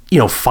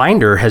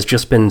Finder has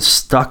just been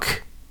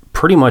stuck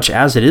pretty much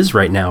as it is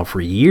right now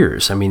for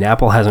years. I mean,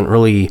 Apple hasn't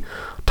really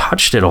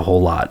touched it a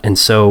whole lot, and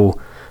so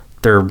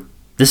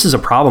this is a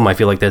problem I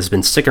feel like that's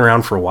been sticking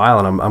around for a while,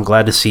 and I'm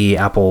glad to see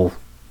Apple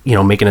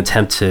make an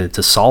attempt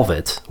to solve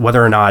it.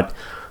 Whether or not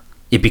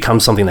it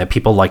becomes something that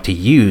people like to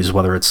use,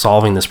 whether it's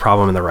solving this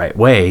problem in the right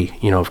way,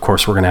 of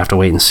course, we're going to have to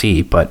wait and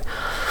see. But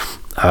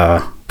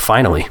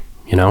finally,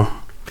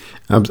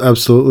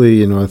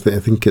 Absolutely. I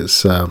think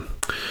it's an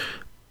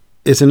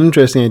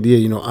interesting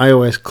idea.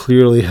 iOS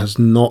clearly has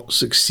not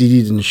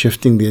succeeded in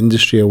shifting the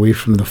industry away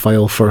from the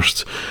file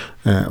first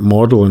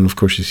model. And of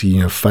course, you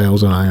see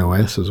files on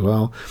iOS as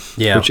well,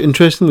 which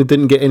interestingly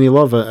didn't get any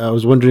love. I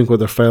was wondering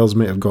whether files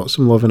might have got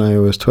some love in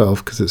iOS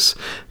 12 because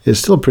it's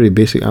still a pretty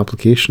basic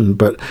application.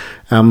 But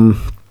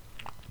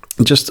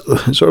just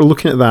sort of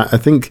looking at that, I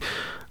think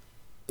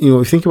if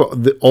you think about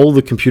all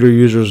the computer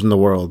users in the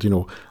world,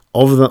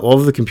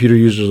 of the computer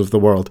users of the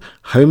world,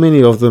 how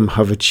many of them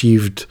have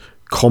achieved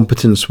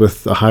competence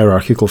with a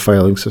hierarchical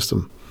filing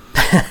system?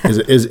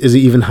 Is it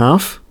even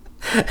half?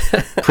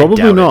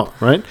 Probably not,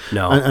 right?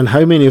 No. And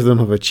how many of them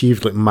have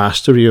achieved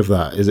mastery of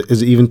that? Is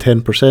it even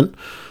 10%?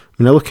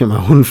 I look at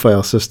my own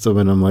file system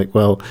and I'm like,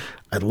 well,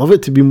 I'd love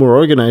it to be more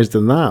organized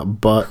than that,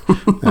 but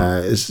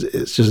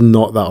it's just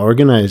not that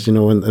organized,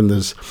 and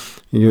there's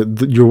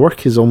your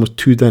work is almost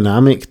too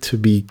dynamic to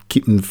be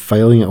keeping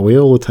filing it away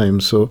all the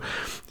time. So,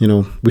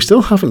 we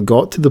still haven't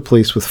got to the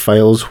place with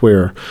files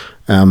where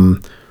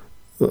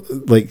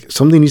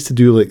somebody needs to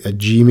do a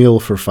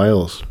Gmail for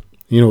files.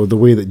 The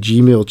way that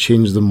Gmail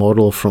changed the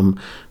model from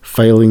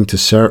filing to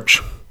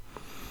search.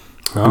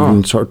 We've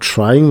been sort of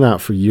trying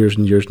that for years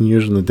and years and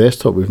years on the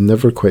desktop. We've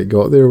never quite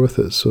got there with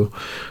it. So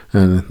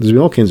there's been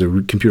all kinds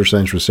of computer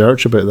science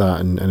research about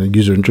that and a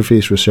user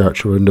interface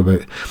research around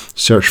about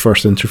search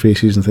first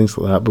interfaces and things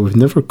like that. But we've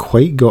never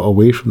quite got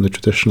away from the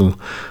traditional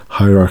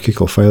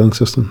hierarchical filing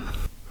system.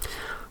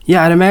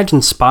 Yeah, I'd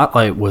imagine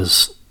Spotlight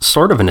was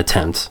sort of an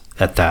attempt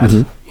at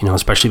that,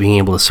 especially being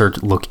able to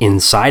look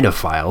inside of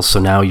files.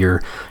 So now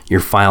your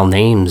file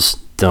names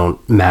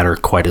don't matter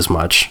quite as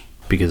much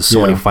because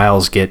so many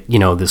files get,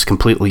 this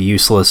completely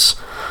useless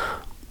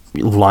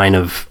line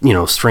of,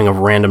 string of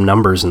random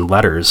numbers and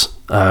letters.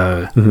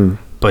 But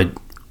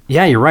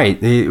yeah, you're right.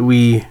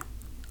 We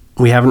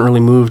haven't really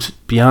moved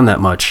beyond that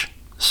much.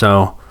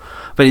 So,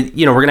 but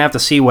we're going to have to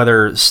see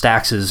whether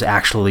Stax is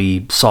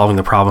actually solving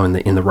the problem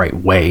in the right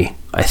way,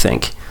 I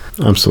think.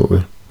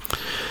 Absolutely.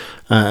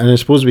 And I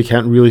suppose we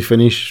can't really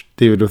finish,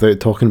 David, without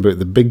talking about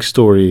the big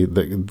story,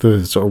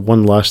 the sort of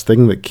one last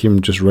thing that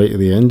came just right at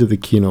the end of the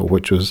keynote,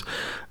 which was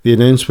the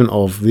announcement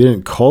of, they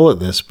didn't call it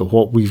this, but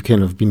what we've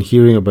kind of been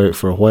hearing about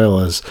for a while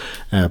is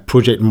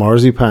Project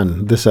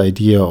Marzipan, this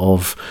idea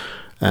of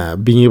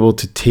being able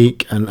to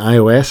take an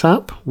iOS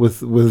app with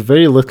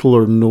very little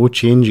or no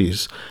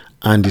changes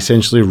and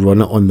essentially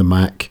run it on the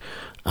Mac.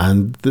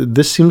 And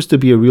this seems to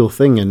be a real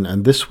thing,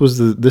 and this was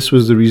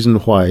the reason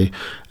why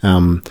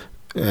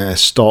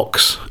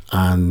stocks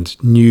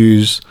and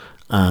news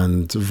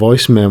and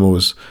voice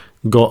memos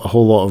got a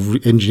whole lot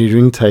of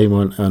engineering time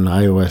on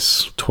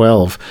iOS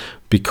 12,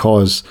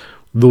 because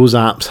those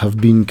apps have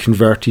been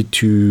converted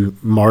to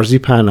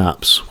Marzipan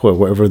apps,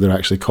 whatever they're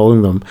actually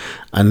calling them,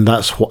 and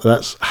that's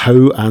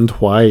how and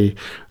why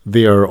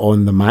they are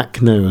on the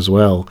Mac now as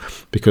well,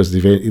 because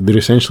they're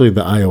essentially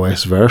the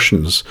iOS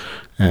versions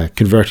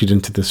converted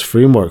into this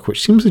framework,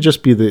 which seems to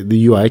just be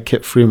the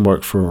UIKit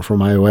framework from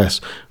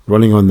iOS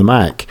running on the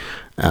Mac.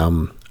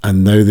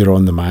 And now they're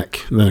on the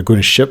Mac. They're going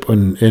to ship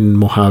in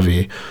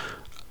Mojave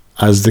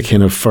as the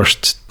kind of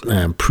first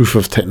proof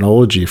of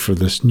technology for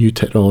this new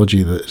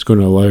technology that is going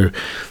to allow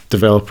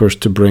developers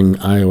to bring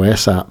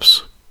iOS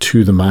apps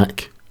to the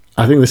Mac.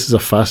 I think this is a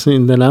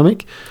fascinating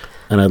dynamic,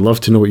 and I'd love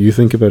to know what you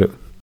think about it.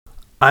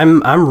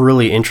 I'm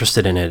really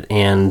interested in it,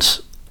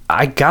 and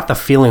I got the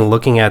feeling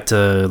looking at,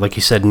 like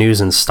you said, news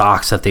and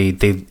stocks, that they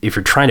if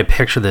you're trying to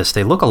picture this,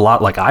 they look a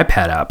lot like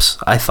iPad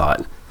apps, I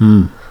thought.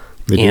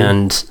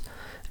 And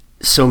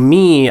so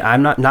me,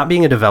 I'm not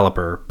being a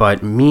developer,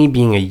 but me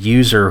being a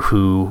user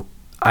who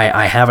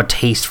I have a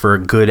taste for a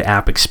good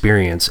app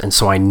experience, and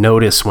so I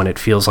notice when it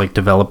feels like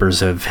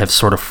developers have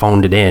sort of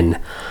phoned it in.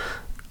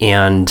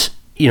 And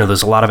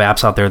there's a lot of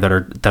apps out there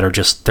that are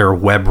just, they're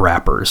web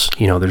wrappers.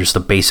 They're just a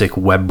basic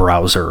web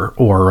browser,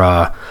 or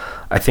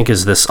I think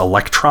is this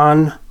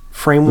Electron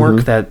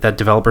framework that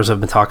developers have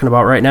been talking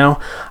about right now,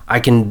 I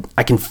can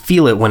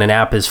feel it when an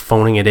app is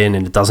phoning it in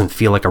and it doesn't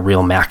feel like a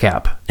real Mac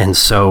app. And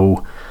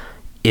so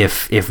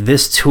if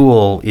this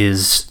tool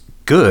is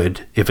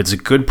good, if it's a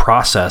good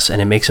process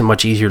and it makes it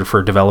much easier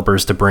for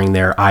developers to bring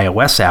their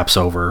iOS apps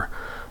over,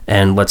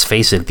 and let's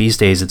face it, these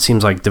days it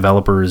seems like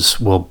developers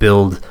will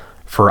build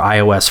for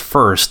iOS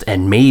first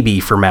and maybe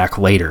for Mac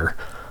later.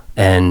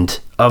 And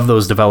of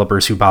those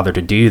developers who bother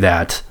to do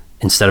that,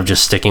 instead of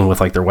just sticking with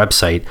like their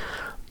website,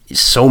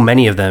 so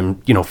many of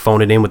them,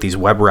 phone it in with these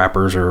web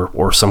wrappers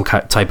or some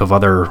type of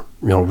other,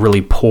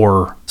 really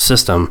poor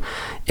system.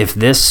 If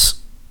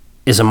this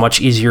is a much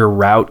easier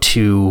route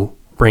to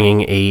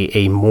bringing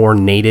a more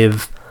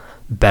native,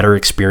 better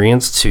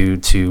experience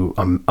to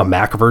a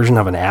Mac version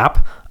of an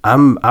app,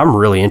 I'm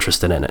really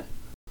interested in it.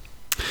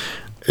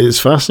 It's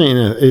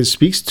fascinating. It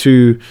speaks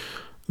to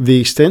the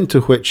extent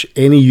to which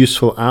any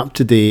useful app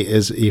today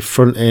is a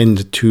front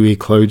end to a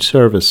cloud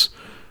service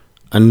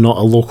and not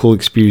a local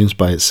experience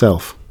by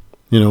itself.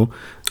 How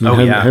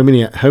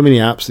many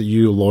apps that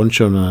you launch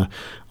on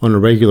a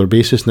regular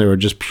basis now are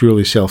just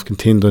purely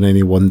self-contained on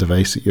any one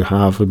device that you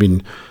have? I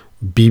mean,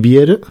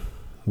 BB Edit,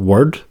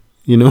 Word,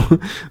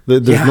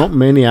 there's not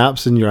many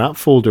apps in your app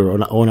folder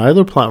on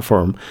either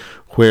platform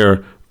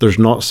where there's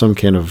not some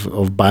kind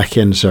of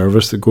back-end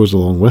service that goes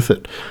along with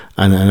it.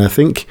 And I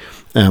think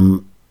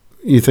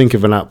you think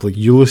of an app like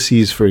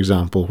Ulysses, for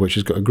example, which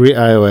has got a great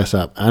iOS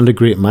app and a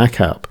great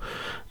Mac app,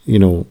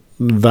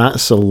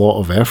 that's a lot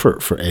of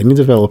effort for any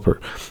developer.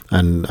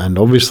 And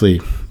obviously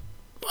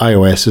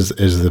iOS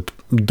is the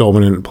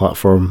dominant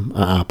platform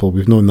at Apple.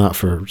 We've known that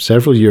for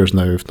several years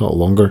now, if not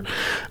longer.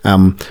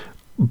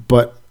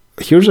 But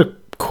here's a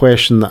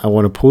question that I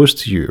want to pose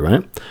to you,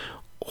 right?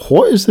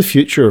 What is the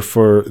future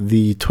for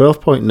the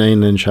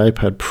 12.9-inch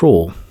iPad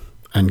Pro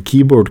and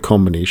keyboard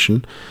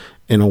combination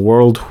in a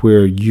world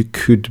where you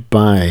could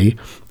buy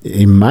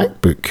a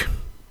MacBook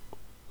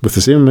with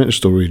the same amount of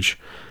storage,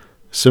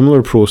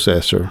 similar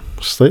processor,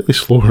 slightly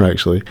slower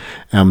actually,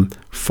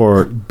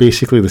 for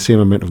basically the same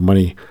amount of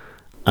money,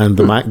 and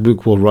the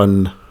MacBook will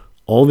run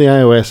all the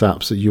iOS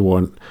apps that you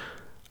want,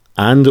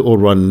 and it will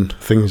run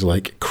things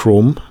like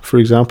Chrome, for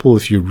example,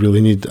 if you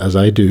really need, as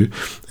I do,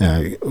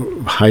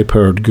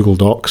 high-powered Google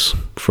Docs,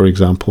 for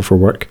example, for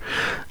work.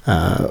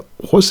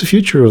 What's the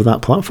future of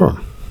that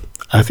platform?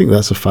 I think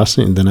that's a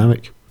fascinating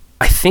dynamic.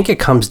 I think it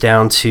comes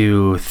down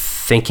to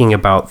thinking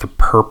about the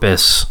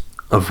purpose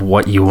of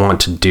what you want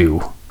to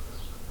do.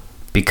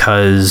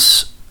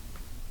 Because,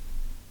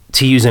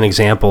 to use an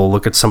example,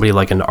 look at somebody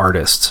like an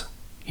artist.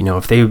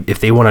 If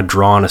they want to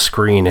draw on a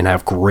screen and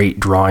have great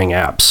drawing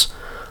apps,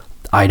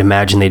 I'd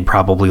imagine they'd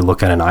probably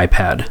look at an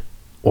iPad,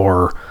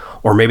 or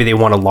maybe they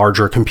want a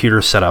larger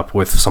computer setup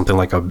with something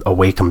like a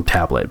Wacom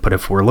tablet. But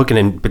if we're looking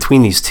in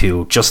between these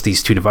two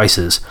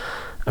devices,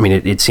 I mean,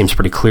 it seems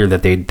pretty clear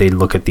that they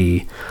look at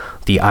the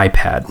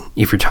iPad.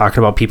 If you're talking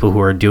about people who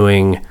are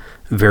doing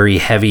very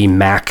heavy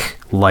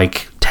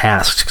Mac-like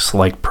tasks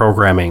like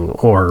programming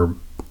or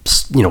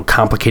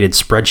complicated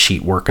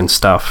spreadsheet work and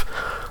stuff,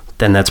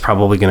 then that's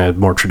probably going to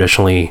more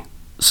traditionally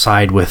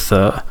side with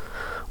the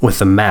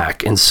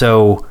Mac. And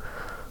so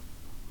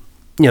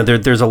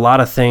there's a lot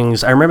of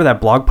things. I remember that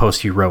blog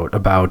post you wrote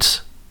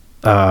about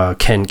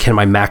can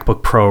my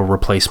MacBook Pro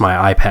replace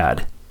my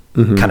iPad?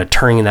 Mm-hmm. Kind of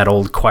turning that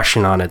old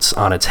question on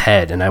its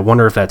head. And I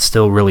wonder if that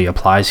still really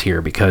applies here,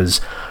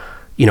 because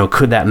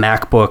could that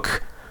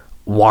MacBook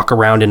walk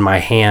around in my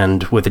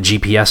hand with a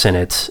GPS in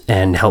it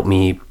and help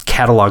me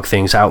catalog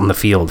things out in the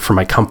field for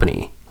my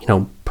company?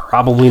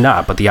 Probably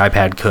not, but the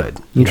iPad could.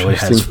 It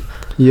has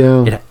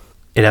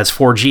it has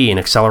 4G, an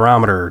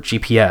accelerometer,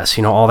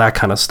 GPS, all that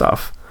kind of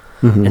stuff.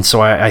 Mm-hmm. And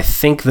so I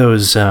think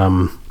those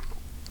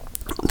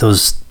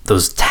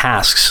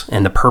tasks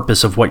and the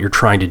purpose of what you're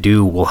trying to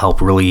do will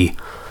help really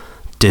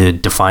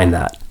define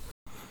that.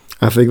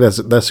 I think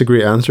that's a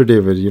great answer,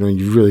 David.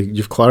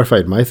 You've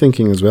clarified my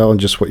thinking as well, and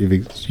just what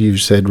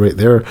you've said right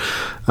there.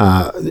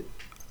 I'm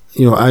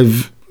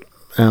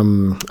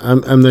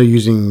now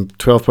using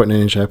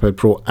 12.9-inch iPad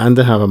Pro, and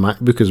I have a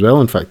MacBook as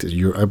well. In fact,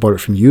 I bought it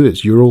from you.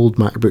 It's your old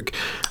MacBook.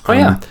 Oh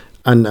yeah.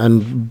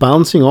 And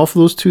balancing off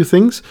those two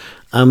things,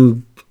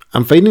 I'm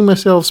finding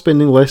myself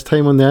spending less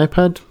time on the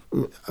iPad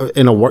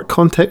in a work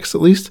context,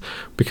 at least,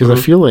 because I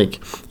feel like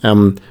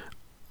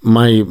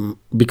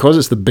because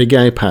it's the big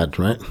iPad,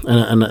 right?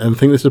 And I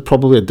think this is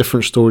probably a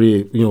different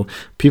story.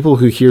 People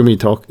who hear me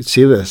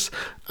say this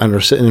and are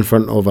sitting in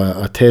front of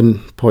a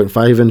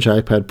 10.5-inch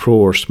iPad Pro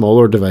or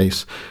smaller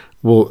device,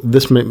 well,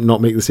 this might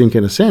not make the same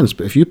kind of sense.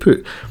 But if you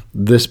put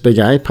this big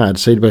iPad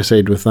side by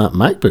side with that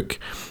MacBook,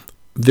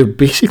 they're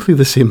basically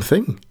the same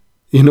thing.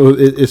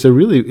 It's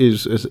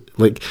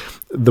like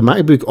the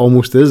MacBook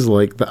almost is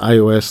like the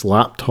iOS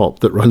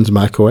laptop that runs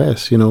Mac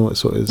OS,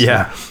 so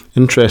it's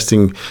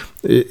interesting.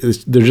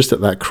 They're just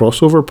at that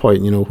crossover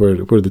point,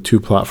 where the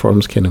two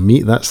platforms kind of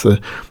meet. That's the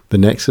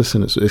nexus,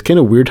 and it's kind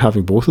of weird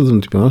having both of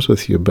them, to be honest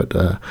with you, but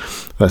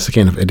that's the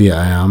kind of idiot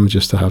I am,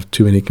 just to have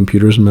too many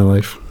computers in my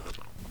life.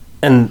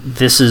 And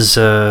this is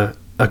a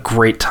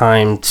great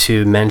time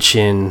to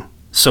mention,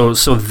 so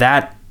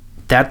that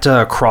that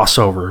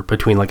crossover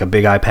between like a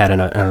big iPad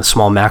and a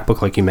small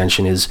MacBook, like you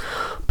mentioned, is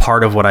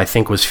part of what I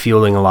think was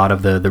fueling a lot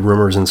of the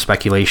rumors and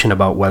speculation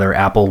about whether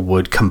Apple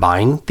would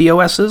combine the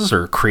OSs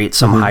or create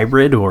some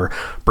hybrid or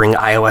bring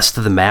iOS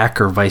to the Mac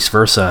or vice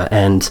versa.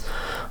 And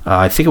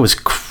I think it was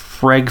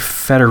Craig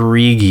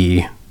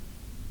Federighi,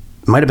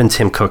 might have been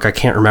Tim Cook, I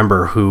can't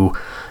remember, who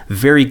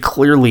very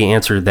clearly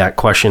answered that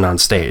question on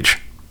stage.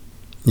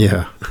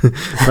 Yeah,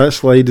 that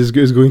slide is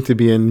going to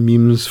be in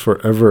memes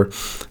forever.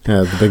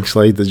 The big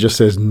slide that just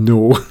says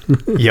no.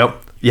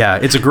 Yep. Yeah,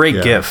 it's a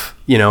great GIF,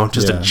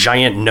 just a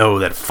giant no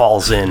that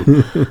falls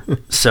in.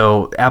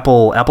 So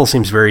Apple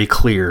seems very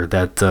clear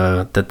that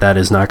that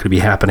is not going to be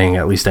happening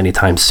at least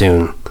anytime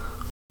soon.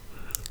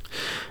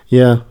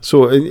 Yeah,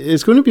 so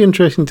it's going to be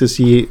interesting to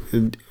see,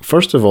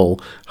 first of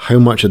all, how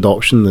much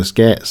adoption this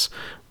gets.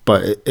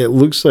 But it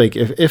looks like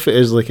if it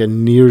is like a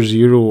near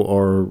zero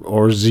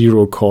or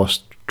zero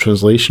cost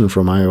translation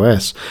from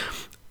iOS,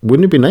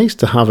 wouldn't it be nice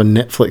to have a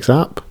Netflix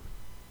app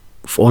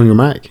on your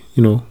Mac,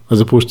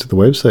 as opposed to the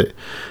website?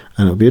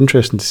 And it'll be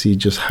interesting to see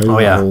just how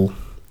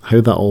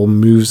that all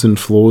moves and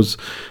flows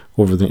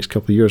over the next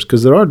couple of years,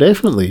 because there are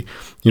definitely,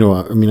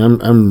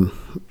 I'm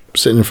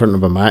sitting in front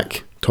of a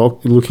Mac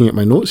looking at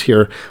my notes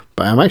here,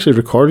 but I'm actually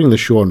recording the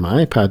show on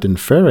my iPad in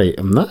Ferrite,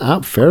 and that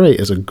app Ferrite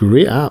is a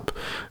great app.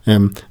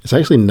 It's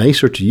actually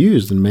nicer to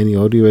use than many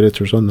audio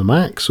editors on the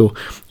Mac. So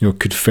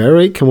could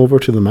Ferrite come over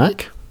to the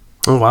Mac?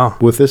 Oh wow!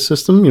 With this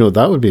system,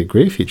 that would be a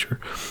great feature.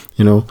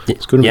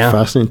 It's going to be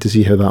fascinating to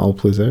see how that all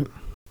plays out.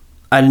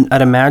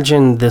 I'd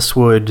imagine this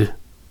would,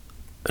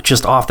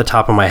 just off the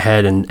top of my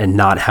head, and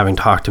not having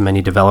talked to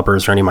many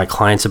developers or any of my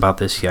clients about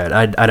this yet,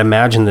 I'd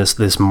imagine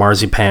this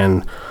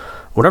Marzipan,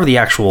 whatever the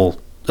actual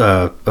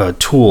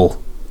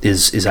tool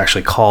is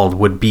actually called,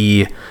 would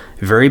be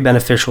very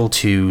beneficial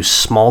to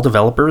small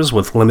developers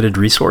with limited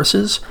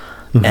resources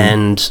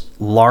and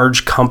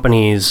large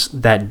companies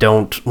that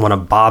don't want to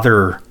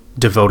bother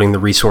devoting the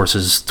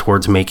resources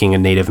towards making a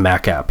native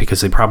Mac app,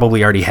 because they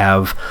probably already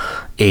have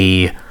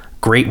a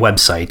great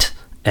website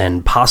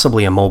and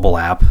possibly a mobile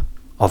app,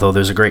 although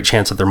there's a great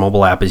chance that their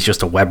mobile app is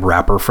just a web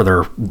wrapper for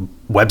their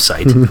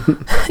website.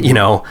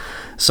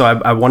 So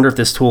I wonder if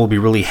this tool will be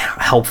really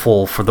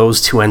helpful for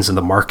those two ends of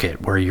the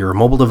market, where you're a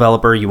mobile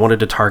developer, you wanted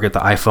to target the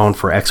iPhone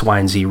for X, Y,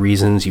 and Z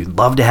reasons, you'd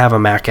love to have a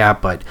Mac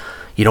app, but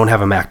you don't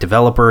have a Mac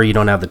developer, you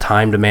don't have the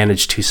time to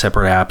manage two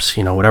separate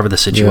apps, whatever the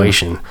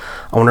situation.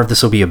 I wonder if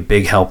this will be a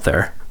big help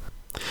there.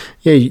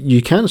 Yeah,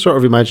 you can sort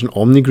of imagine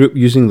Omni Group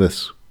using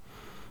this.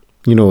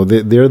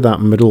 They're that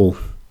middle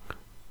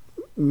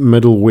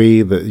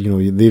way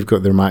that, they've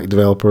got their Mac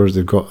developers,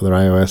 they've got their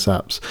iOS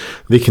apps,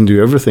 they can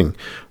do everything.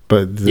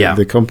 But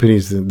the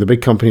companies, the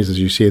big companies, as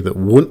you say, that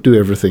won't do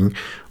everything,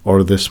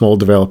 or the small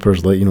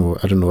developers like,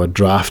 a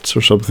Drafts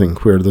or something,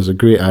 where there's a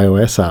great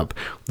iOS app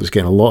that's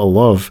getting a lot of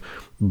love,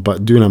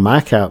 but doing a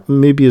Mac app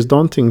maybe is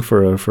daunting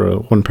for a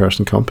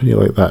one-person company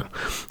like that.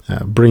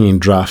 Bringing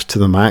Drafts to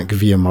the Mac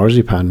via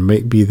Marzipan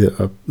might be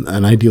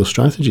an ideal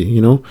strategy,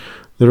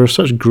 There are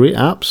such great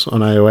apps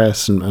on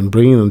iOS, and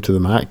bringing them to the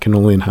Mac can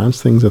only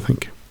enhance things, I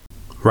think.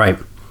 Right.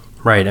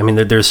 I mean,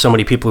 there's so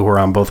many people who are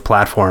on both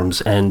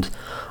platforms, and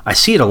I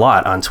see it a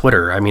lot on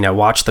Twitter. I mean, I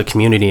watch the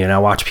community and I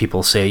watch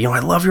people say, I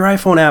love your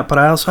iPhone app, but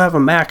I also have a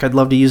Mac. I'd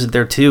love to use it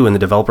there too. And the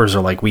developers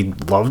are like,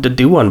 we'd love to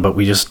do one, but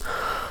we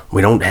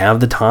don't have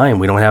the time.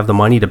 We don't have the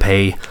money to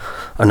pay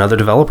another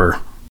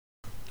developer.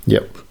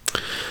 Yep.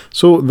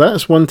 So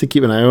that's one to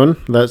keep an eye on.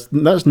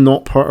 That's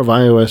not part of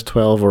iOS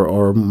 12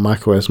 or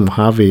macOS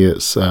Mojave.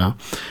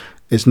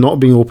 It's not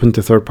being open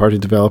to third-party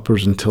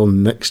developers until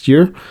next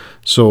year.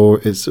 So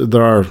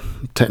there are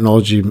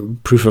technology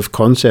proof of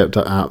concept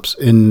apps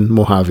in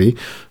Mojave,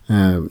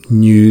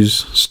 news,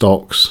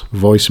 stocks,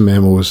 voice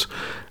memos,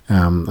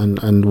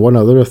 and one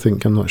other, I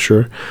think, I'm not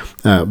sure.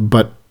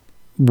 But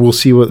we'll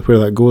see where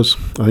that goes.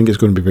 I think it's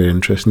going to be very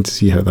interesting to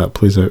see how that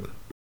plays out.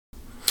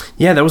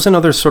 Yeah, that was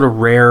another sort of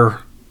rare,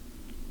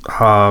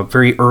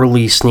 very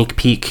early sneak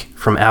peek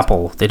from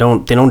Apple. They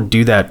don't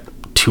do that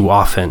too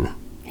often.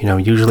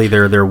 Usually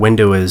their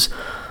window is,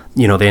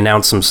 they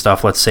announce some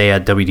stuff, let's say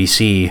at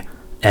WDC,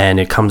 and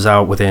it comes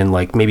out within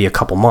like maybe a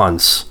couple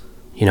months.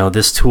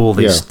 This tool,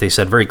 they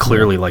said very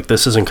clearly, like,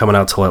 this isn't coming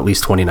out till at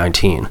least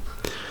 2019.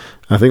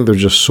 I think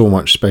there's just so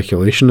much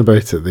speculation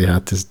about it, they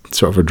had to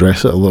sort of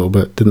address it a little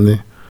bit, didn't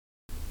they?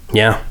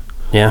 Yeah,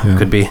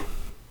 could be.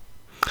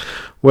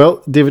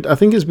 Well, David, I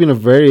think it's been a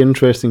very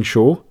interesting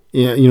show.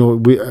 Yeah,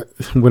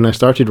 when I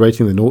started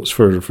writing the notes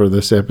for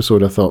this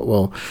episode, I thought,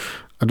 well,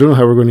 I don't know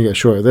how we're going to get a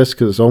show out of this,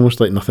 because it's almost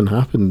like nothing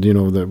happened.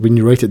 That when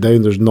you write it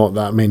down, there's not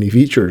that many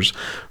features,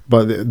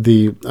 but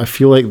I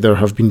feel like there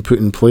have been put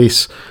in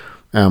place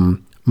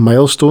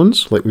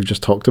milestones, like we've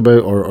just talked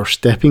about, or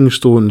stepping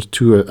stones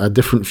to a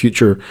different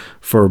future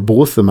for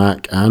both the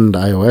Mac and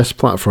iOS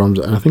platforms.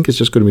 And I think it's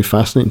just going to be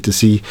fascinating to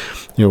see,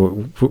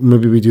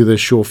 maybe we do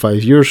this show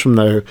 5 years from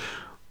now,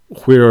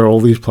 where are all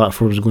these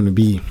platforms going to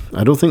be?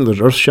 I don't think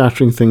there's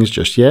earth-shattering things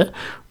just yet,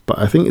 but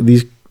I think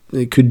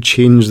it could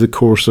change the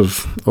course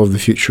of the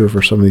future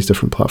for some of these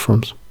different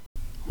platforms.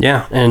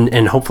 Yeah,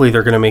 and hopefully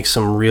they're going to make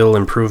some real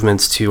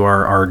improvements to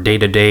our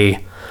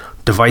day-to-day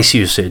device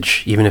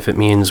usage, even if it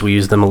means we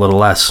use them a little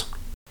less.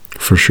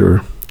 For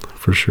sure.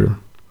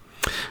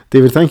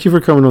 David, thank you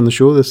for coming on the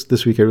show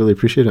this week. I really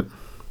appreciate it.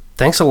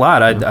 Thanks a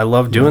lot. I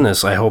love doing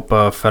this. I hope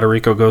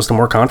Federico goes to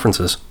more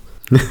conferences.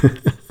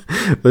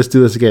 Let's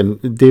do this again.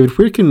 David,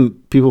 where can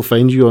people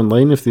find you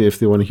online if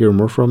they want to hear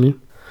more from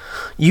you?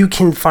 You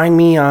can find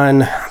me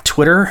on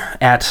Twitter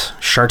at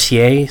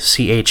Chartier,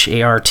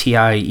 CHARTIER,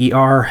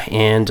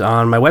 and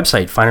on my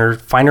website,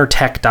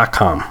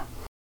 finertech.com.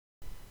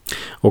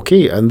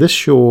 Okay, and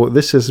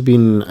this has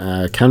been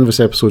Canvas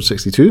episode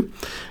 62.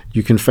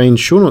 You can find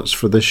show notes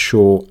for this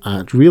show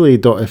at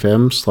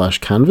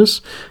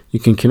relay.fm/canvas. You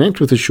can connect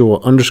with the show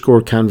at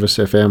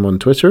 _canvasfm on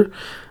Twitter.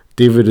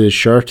 David is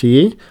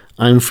Chartier.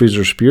 I'm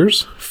Fraser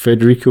Spears.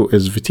 Federico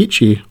is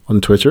Vitici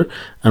on Twitter.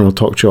 And we'll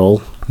talk to you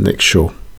all next show.